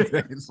day,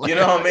 you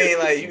know what I mean?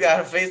 Like you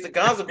gotta face the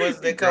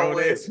consequences that come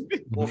with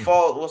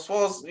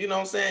false, you know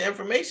what I'm saying,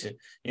 information.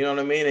 You know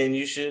what I mean? And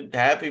you should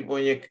have people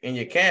in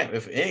your camp,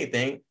 if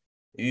anything,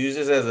 use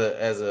this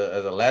as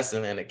a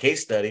lesson and a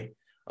case study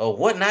of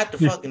what not to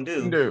fucking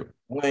do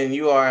when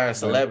you are a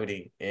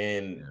celebrity.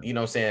 And you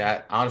know what I'm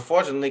saying?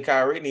 Unfortunately,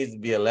 Kyrie needs to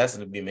be a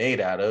lesson to be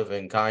made out of,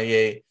 and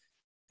Kanye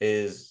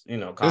is,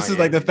 Kanye. This is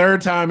like the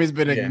third time he's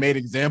been made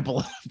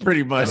example,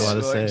 pretty much.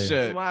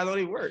 Shit. Why don't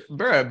he work,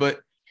 bro?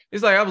 But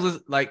it's like I was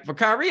just, like for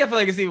Kyrie, I feel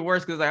like it's even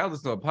worse because like I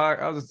was listening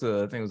to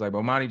I think it was like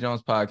Bomani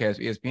Jones podcast,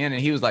 ESPN, and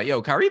he was like,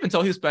 "Yo, Kyrie been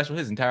told he was special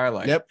his entire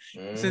life." Yep.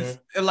 Mm-hmm. Since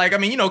like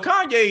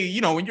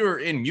Kanye, when you're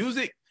in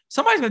music,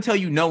 somebody's gonna tell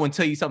you no and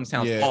tell you something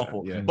sounds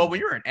awful. Yeah. But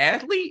when you're an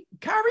athlete,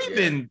 Kyrie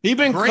been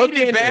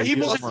cooking. He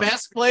was the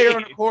best player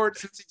on the court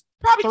since he's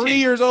probably 3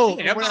 years old.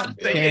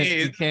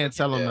 You can't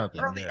tell him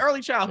nothing.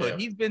 Early childhood.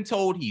 He's been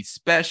told he's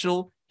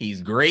special.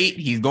 He's great.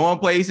 He's going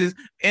places.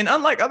 And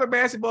unlike other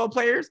basketball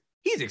players,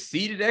 he's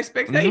exceeded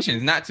expectations.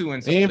 Mm-hmm. Not to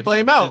insult. He didn't play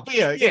him out.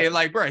 Yeah,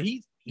 like, bro,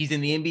 he's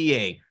in the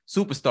NBA,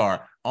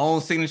 superstar,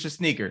 own signature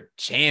sneaker,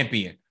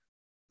 champion.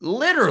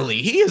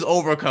 Literally, he has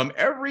overcome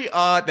every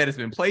odd that has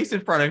been placed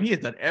in front of him. He has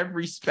done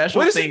every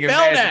special thing.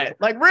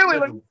 Like,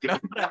 really?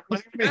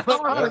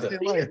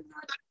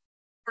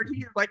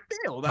 He like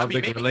failed.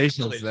 Public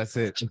relations. That's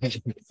it.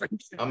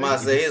 I'm gonna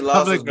say he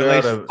lost his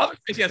girl to.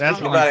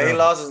 He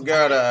lost his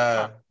girl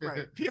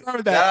to. He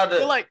heard that.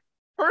 You're like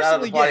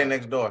personally, the party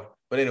next door.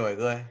 But anyway,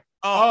 go ahead.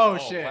 Oh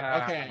shit.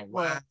 Wow. Okay.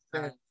 Well,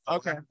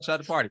 okay.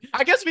 Shut the party.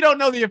 I guess we don't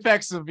know the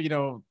effects of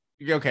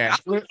Okay.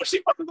 I'm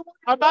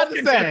about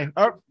to say.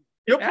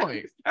 Good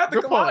point. After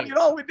Kalani, it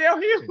all went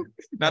downhill.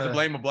 Not to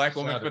blame a black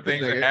woman for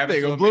things that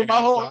happened. They blew my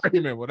whole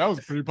argument. Well, that was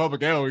a pretty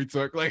public L he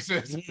took. Like,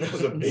 it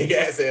was a big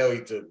ass L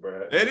he took,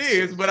 bro. It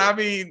is, but I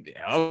mean,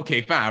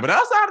 okay, fine. But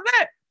outside of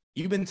that,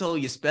 you've been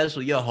told you're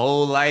special your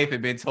whole life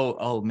and been told,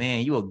 oh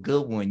man, you a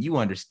good one. You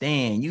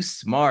understand. You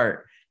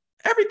smart.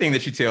 Everything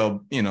that you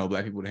tell,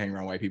 black people to hang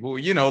around white people,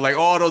 like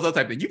all those other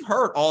type of things. You've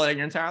heard all that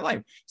your entire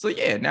life. So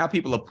yeah, now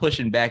people are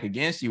pushing back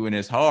against you and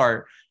it's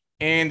hard.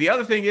 And the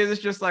other thing is, it's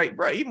just like,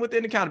 bro, even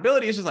within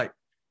accountability, it's just like,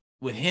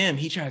 with him,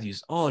 he tries to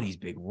use all these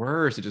big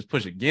words to just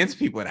push against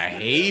people, and I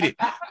hate it.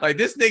 Like,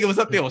 this nigga was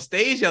up there on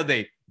stage the other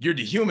day. You're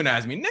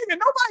dehumanizing me. Nigga,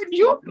 nobody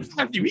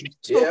dehumanized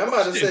you. Yeah, I'm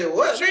about to say,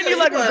 what? Treating you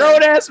like a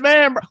grown-ass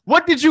man, bro.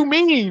 What did you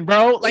mean,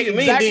 bro? Like, you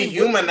mean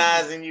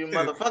dehumanizing you,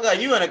 motherfucker? Are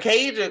you in a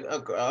cage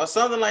or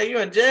something? Like, you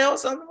in jail or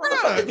something?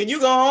 Motherfucker, can you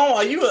go home?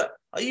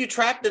 Are you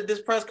trapped at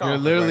this press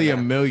conference? You're literally a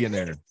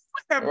millionaire.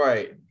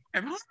 Right.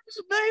 And hundreds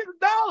of millions of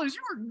dollars,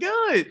 you are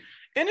good.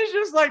 And it's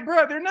just like,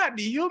 bro, they're not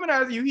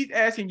dehumanizing you. He's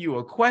asking you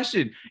a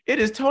question. It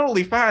is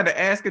totally fine to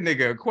ask a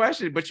nigga a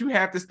question, but you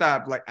have to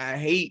stop. Like, I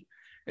hate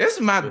this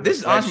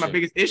is honestly my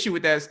biggest issue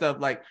with that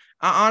stuff. Like,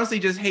 I honestly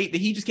just hate that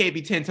he just can't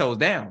be 10 toes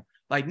down.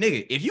 Like,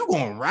 nigga, if you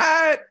gonna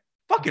ride,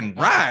 fucking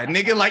ride,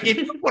 nigga. Like, if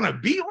you wanna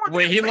be on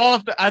when he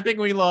lost, I think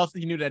when he lost,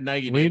 he knew that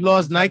Nike. When he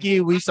lost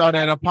Nike, we saw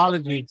that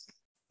apology.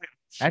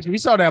 Actually, we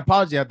saw that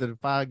apology after the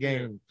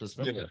 5-game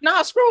suspension.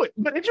 Nah, screw it.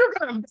 But if you're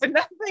gonna, and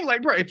that's the thing,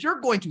 like, bro, if you're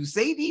going to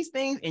say these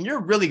things and you're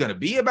really gonna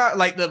be about,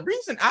 like, the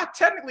reason I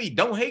technically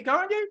don't hate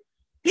Kanye,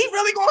 he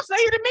really gonna say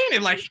it and mean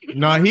it. Like,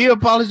 no, he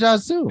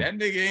apologized too. that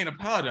nigga ain't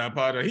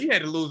apologized. He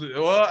had to lose it.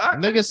 Well,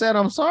 Nigga said,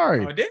 "I'm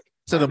sorry."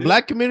 To the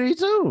black community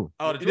too.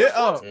 Oh,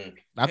 the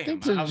I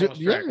think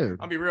yeah.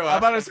 I'll be real. I'm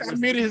about to say, I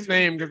muted his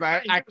name because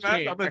I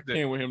can't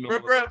with him.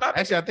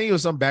 Actually, I think it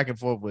was some back and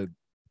forth with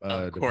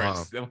of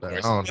course. But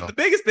the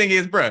biggest thing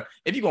is, bro,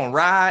 if you're gonna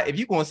ride, if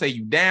you're gonna say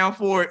you down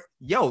for it,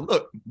 yo,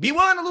 look, be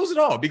willing to lose it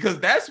all, because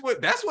that's what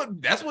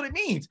it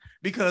means.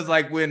 Because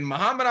like when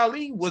Muhammad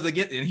Ali was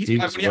against, and he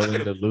was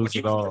willing to lose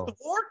it all.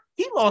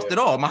 He lost it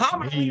all.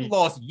 Muhammad Ali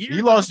lost years.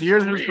 He lost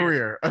years of his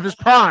career, of his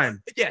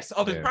prime. Yes,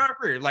 of his prime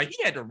career. Like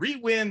he had to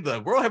re-win the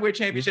World Heavyweight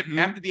Championship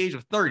after the age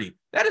of 30.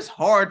 That is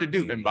hard to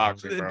do in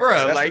boxing,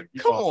 bro. Like,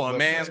 come on,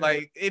 man.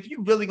 Like, if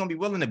you really gonna be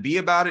willing to be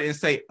about it and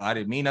say, I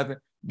didn't mean nothing,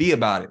 be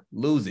about it.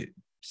 Lose it.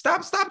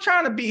 Stop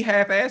trying to be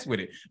half-assed with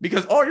it,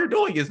 because all you're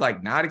doing is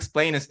like not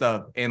explaining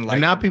stuff and like,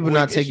 and now people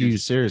not taking you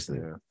seriously.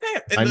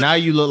 Like now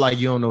you look like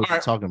you don't know what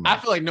you're talking about.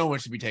 I feel like no one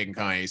should be taking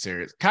Kanye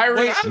serious.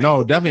 Kyrie,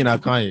 no, definitely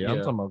not Kanye. I'm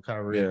talking about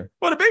Kyrie. Yeah.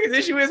 Well, the biggest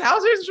issue is how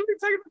serious should we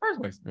take it in the first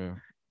place? Yeah.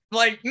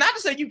 Like, not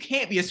to say you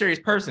can't be a serious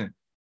person,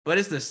 but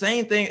it's the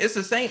same thing. It's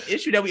the same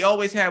issue that we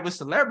always have with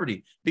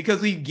celebrity,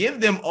 because we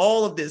give them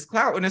all of this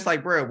clout, and it's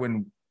like, bro,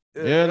 when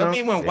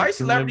when white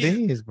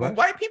celebrities, when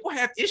white people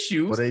have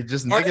issues, well, they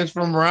just niggas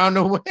from around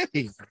the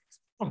way.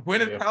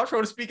 Gwyneth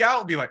Paltrow to speak out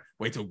and be like,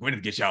 wait till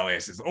Gwyneth get y'all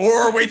asses,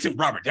 or wait till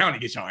Robert Downey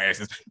get y'all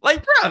asses.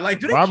 Like, bro,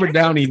 like Robert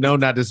Downey know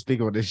not to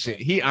speak on this shit.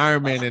 He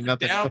Iron Man and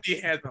nothing. Downey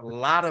has a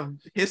lot of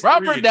history.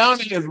 Robert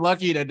Downey is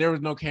lucky that there was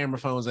no camera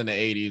phones in the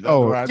 80s.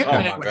 Oh my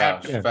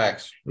gosh,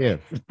 facts. Yeah,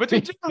 but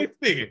generally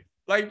speaking,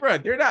 like, bro,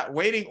 they're not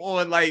waiting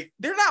on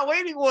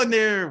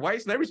their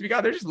white celebrities to speak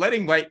out. They're just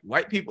letting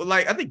white people,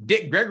 like, I think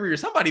Dick Gregory or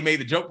somebody made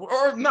the joke,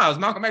 or no, it was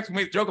Malcolm X who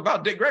made the joke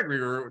about Dick Gregory,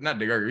 or not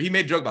Dick Gregory. He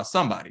made a joke about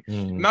somebody.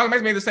 Malcolm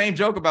X made the same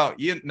joke about,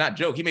 he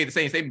made the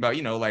same statement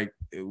about, like,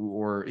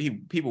 or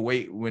people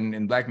wait when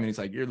in black communities,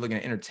 like, you're looking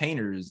at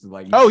entertainers,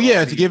 like,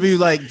 to give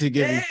you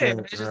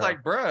it's just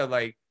like, bro,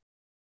 like,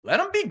 let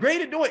them be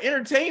great at doing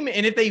entertainment,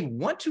 and if they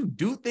want to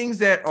do things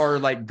that are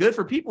like good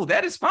for people,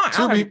 that is fine.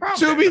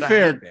 To be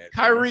fair,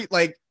 Kyrie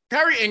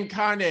and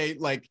Kanye,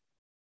 like,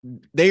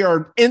 they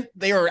are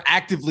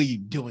actively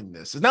doing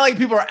this. It's not like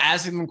people are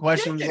asking them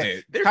questions.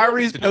 Like,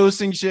 Kyrie's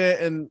posting shit,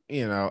 and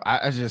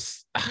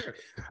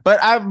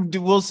but I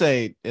will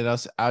say,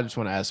 I just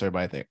want to ask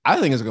everybody. I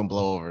think it's gonna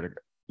blow over.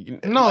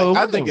 No,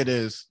 I think it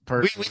is.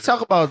 We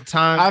talk about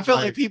time. I feel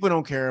like people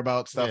don't care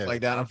about stuff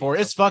like that.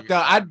 It's fucked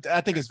up.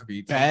 I think it's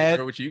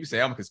bad. What you can say,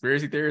 I'm a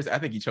conspiracy theorist. I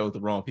think he chose the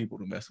wrong people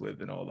to mess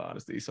with, in all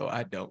honesty. So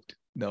I don't.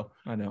 No,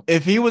 I know.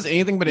 If he was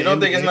anything but an NBA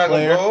think it's not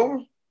player, gonna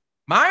go?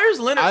 Myers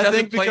Leonard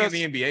doesn't play in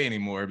the NBA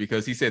anymore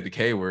because he said the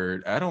K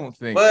word. I don't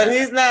think. But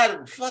he's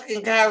not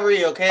fucking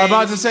Kyrie, okay? I'm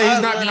about to say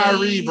he's not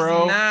Kyrie,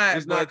 bro.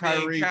 He's not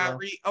Kyrie.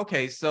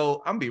 Okay,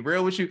 so I'm gonna be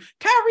real with you.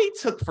 Kyrie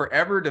took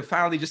forever to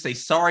finally just say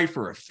sorry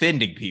for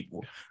offending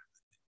people.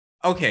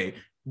 Okay.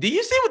 Do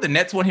you see what the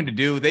Nets want him to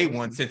do? They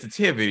want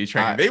sensitivity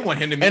training. They want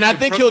him to. And I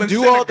think he'll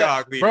do all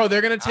that, bro.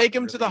 They're gonna take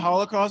him to the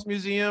Holocaust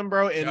Museum,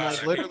 bro, and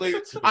like literally.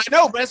 I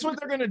know, but that's what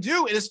they're gonna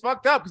do. It is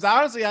fucked up because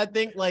honestly, I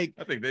think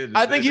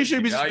he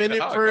should be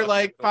suspended for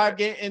like 5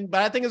 games,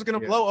 but I think it's gonna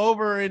blow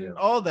over and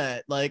all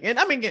that. Like, and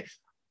I mean,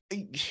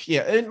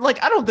 yeah, and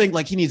like I don't think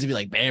like he needs to be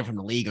like banned from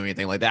the league or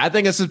anything like that. I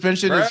think a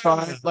suspension is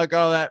fine, like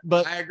all that.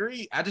 But I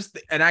agree. I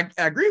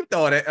agree with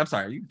all that. I'm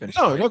sorry, you can finish.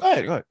 No, go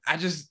ahead.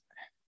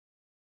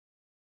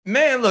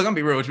 Man, look, I'm gonna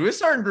be real with you. It's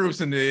certain groups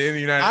in the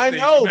United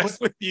States. I know.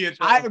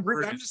 I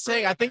agree. I'm just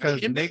saying. I think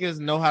niggas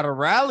know how to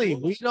rally.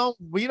 We don't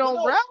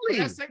rally.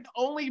 That's like the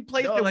only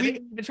place that we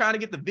been trying to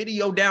get the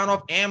video down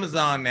off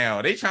Amazon now.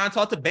 They trying to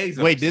talk to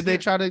Bezos. Wait, did they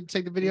try to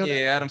take the video down?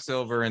 Yeah, Adam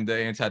Silver and the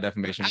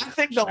Anti-Defamation. I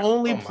think the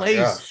only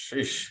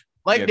place,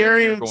 like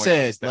Darian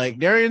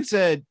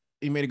said,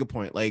 he made a good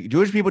point. Like,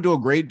 Jewish people do a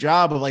great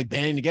job of like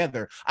banding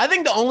together. I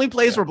think the only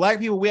place where black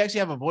people we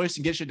actually have a voice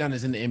and get shit done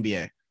is in the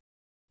NBA.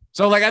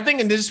 So, like, I think,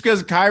 and just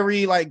because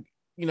Kyrie, like,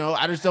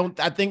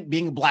 I think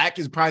being black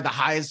is probably the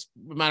highest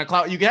amount of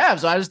clout you can have.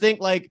 So I just think,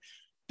 like,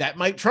 that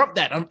might trump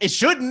that. It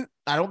shouldn't.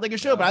 I don't think it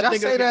should, but I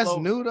think that's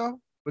new, though.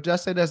 Would y'all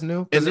say that's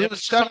new? Because it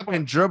was shut up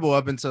and dribble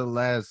up until the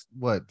last,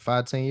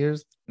 5-10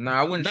 years? No,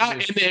 I wouldn't. Not in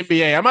the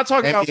NBA. I'm not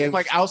talking about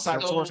like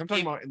outside source. I'm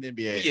talking about in the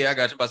NBA. Yeah, I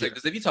got you.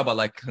 Because if you talk about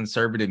like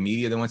conservative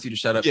media that wants you to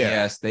shut up,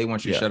 yes, they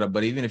want you to shut up.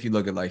 But even if you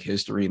look at like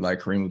history, like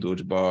Kareem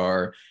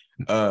Abdul-Jabbar,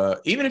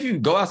 even if you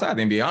go outside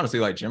the NBA, honestly,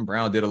 like Jim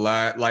Brown did a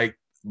lot. Like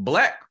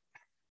black,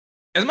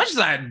 as much as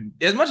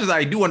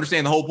I do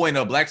understand the whole point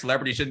of black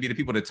celebrities shouldn't be the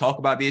people to talk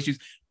about the issues,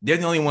 they're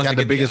the only ones that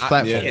get the biggest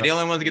platform. Yeah, they're the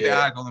only ones to get their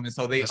eyes on them, and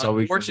so they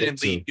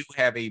unfortunately do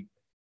have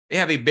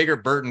a bigger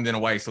burden than a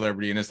white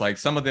celebrity, and it's like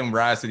some of them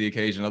rise to the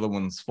occasion, other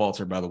ones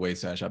falter by the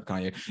wayside. Shop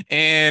Kanye,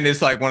 and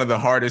it's like one of the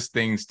hardest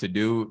things to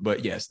do.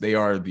 But yes, they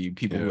are the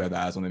people who have the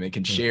eyes on them. They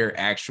can share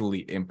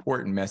actually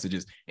important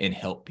messages and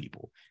help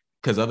people.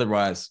 because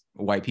otherwise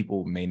white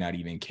people may not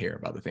even care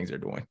about the things they're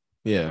doing.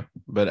 Yeah,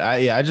 but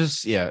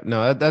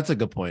that's a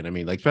good point. I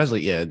mean, like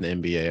especially in the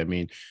NBA. I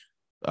mean,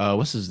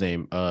 what's his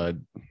name?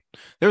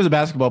 There was a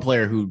basketball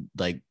player who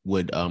like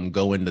would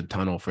go in the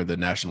tunnel for the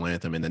national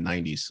anthem in the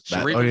 90s.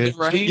 Yeah.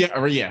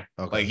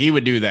 Okay. Like he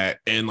would do that,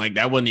 and like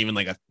that wasn't even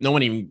like no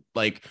one even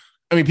like.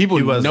 I mean,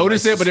 people would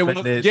notice it, but it was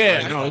it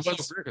was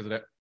because of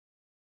that.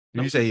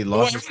 Did you say he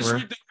lost his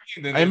career?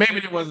 Maybe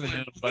it wasn't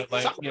him, but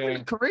like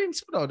Kareem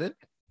too though, did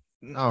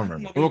I don't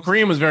remember. Well,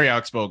 Kareem was very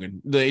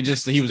outspoken. He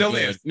was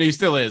he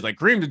still is. Like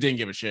Kareem just didn't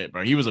give a shit,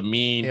 bro. He was a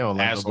mean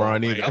asshole.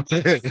 LeBron either.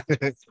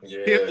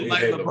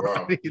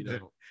 LeBron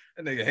either.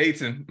 That nigga hates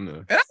him.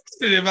 No. And I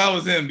said if I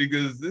was him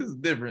because this is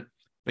different.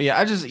 But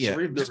yeah,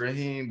 Sharif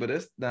Rahim, but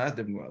that's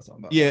different what I was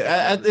talking about.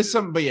 Yeah, it's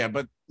something. But yeah,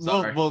 but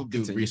we'll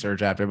do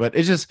research after. But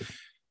it's just.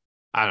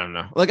 I don't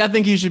know. Like, I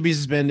think he should be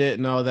suspended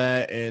and all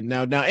that. And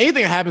now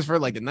anything that happens for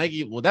like the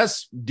Nike, well,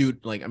 that's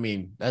dude. Like, I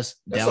mean, that's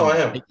on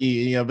him.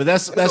 Nike, but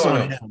that's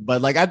on him.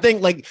 But like, I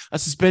think like a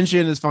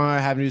suspension is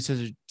fine. Have new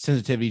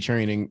sensitivity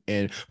training,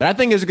 but I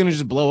think it's going to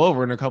just blow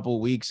over in a couple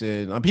of weeks.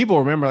 And people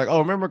remember like, oh,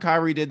 remember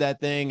Kyrie did that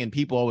thing, and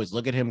people always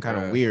look at him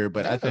kind of weird.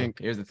 But I think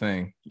here's the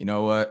thing. You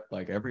know what?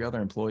 Like every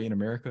other employee in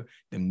America,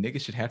 them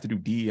niggas should have to do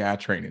DEI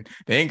training.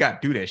 They ain't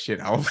got to do that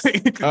shit. I don't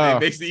think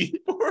because they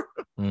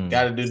make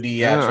Got to do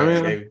DEI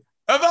training, baby.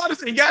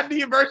 Honestly, you got to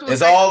do virtual.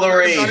 It's all the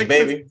rage,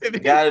 baby. You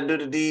got to do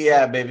the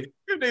DEI, baby.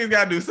 You niggas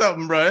got to do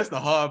something, bro. That's the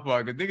hard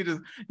part. Cause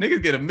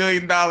niggas get $1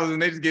 million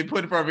and they just get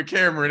put in front of a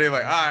camera and they're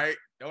like, all right,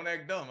 don't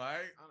act dumb, all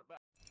right.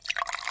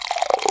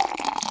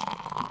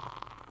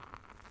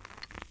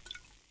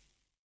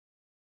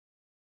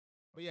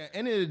 But yeah,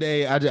 end of the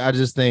day, I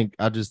just think,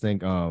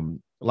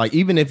 like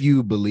even if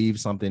you believe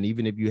something,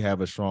 even if you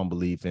have a strong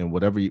belief in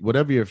whatever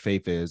your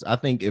faith is, I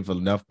think if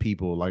enough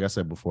people, like I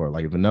said before,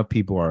 like if enough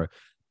people are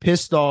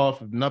pissed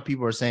off, if enough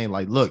people are saying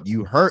like, look,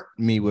 you hurt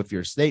me with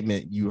your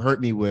statement, you hurt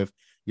me with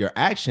your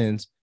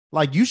actions,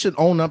 like you should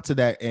own up to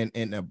that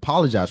and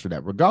apologize for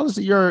that, regardless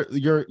of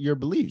your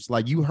beliefs.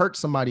 Like you hurt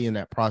somebody in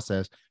that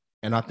process.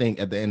 And I think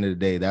at the end of the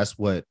day, that's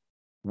what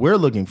we're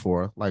looking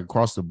for, like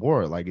across the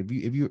board. Like if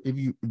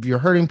you're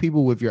hurting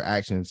people with your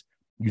actions,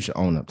 you should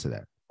own up to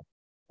that.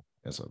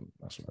 That's what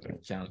I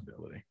think.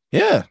 Accountability.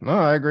 Yeah, no,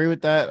 I agree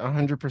with that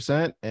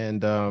 100%.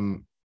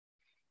 And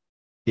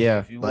yeah,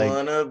 if you like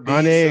wanna be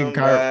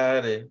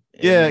somebody,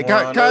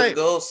 wanna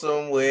go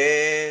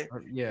somewhere,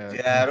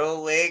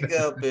 gotta wake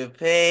up and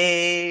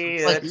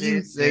pay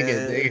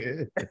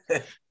attention.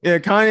 Yeah,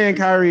 Kanye and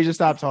Kyrie, just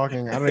stop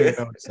talking. I don't even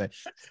know what to say.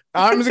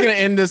 I'm just gonna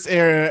end this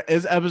era.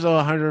 It's episode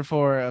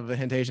 104 of the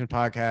Hentation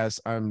podcast.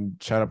 I'm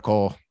Shut Up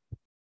Cole.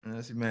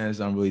 That's your man. It's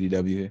Unruly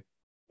DW.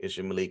 It's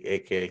your Malik,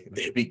 aka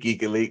Baby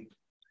Geek Elite.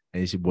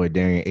 And it's your boy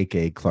Darian,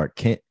 aka Clark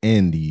Kent,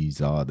 and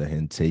these are the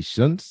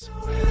Hentations.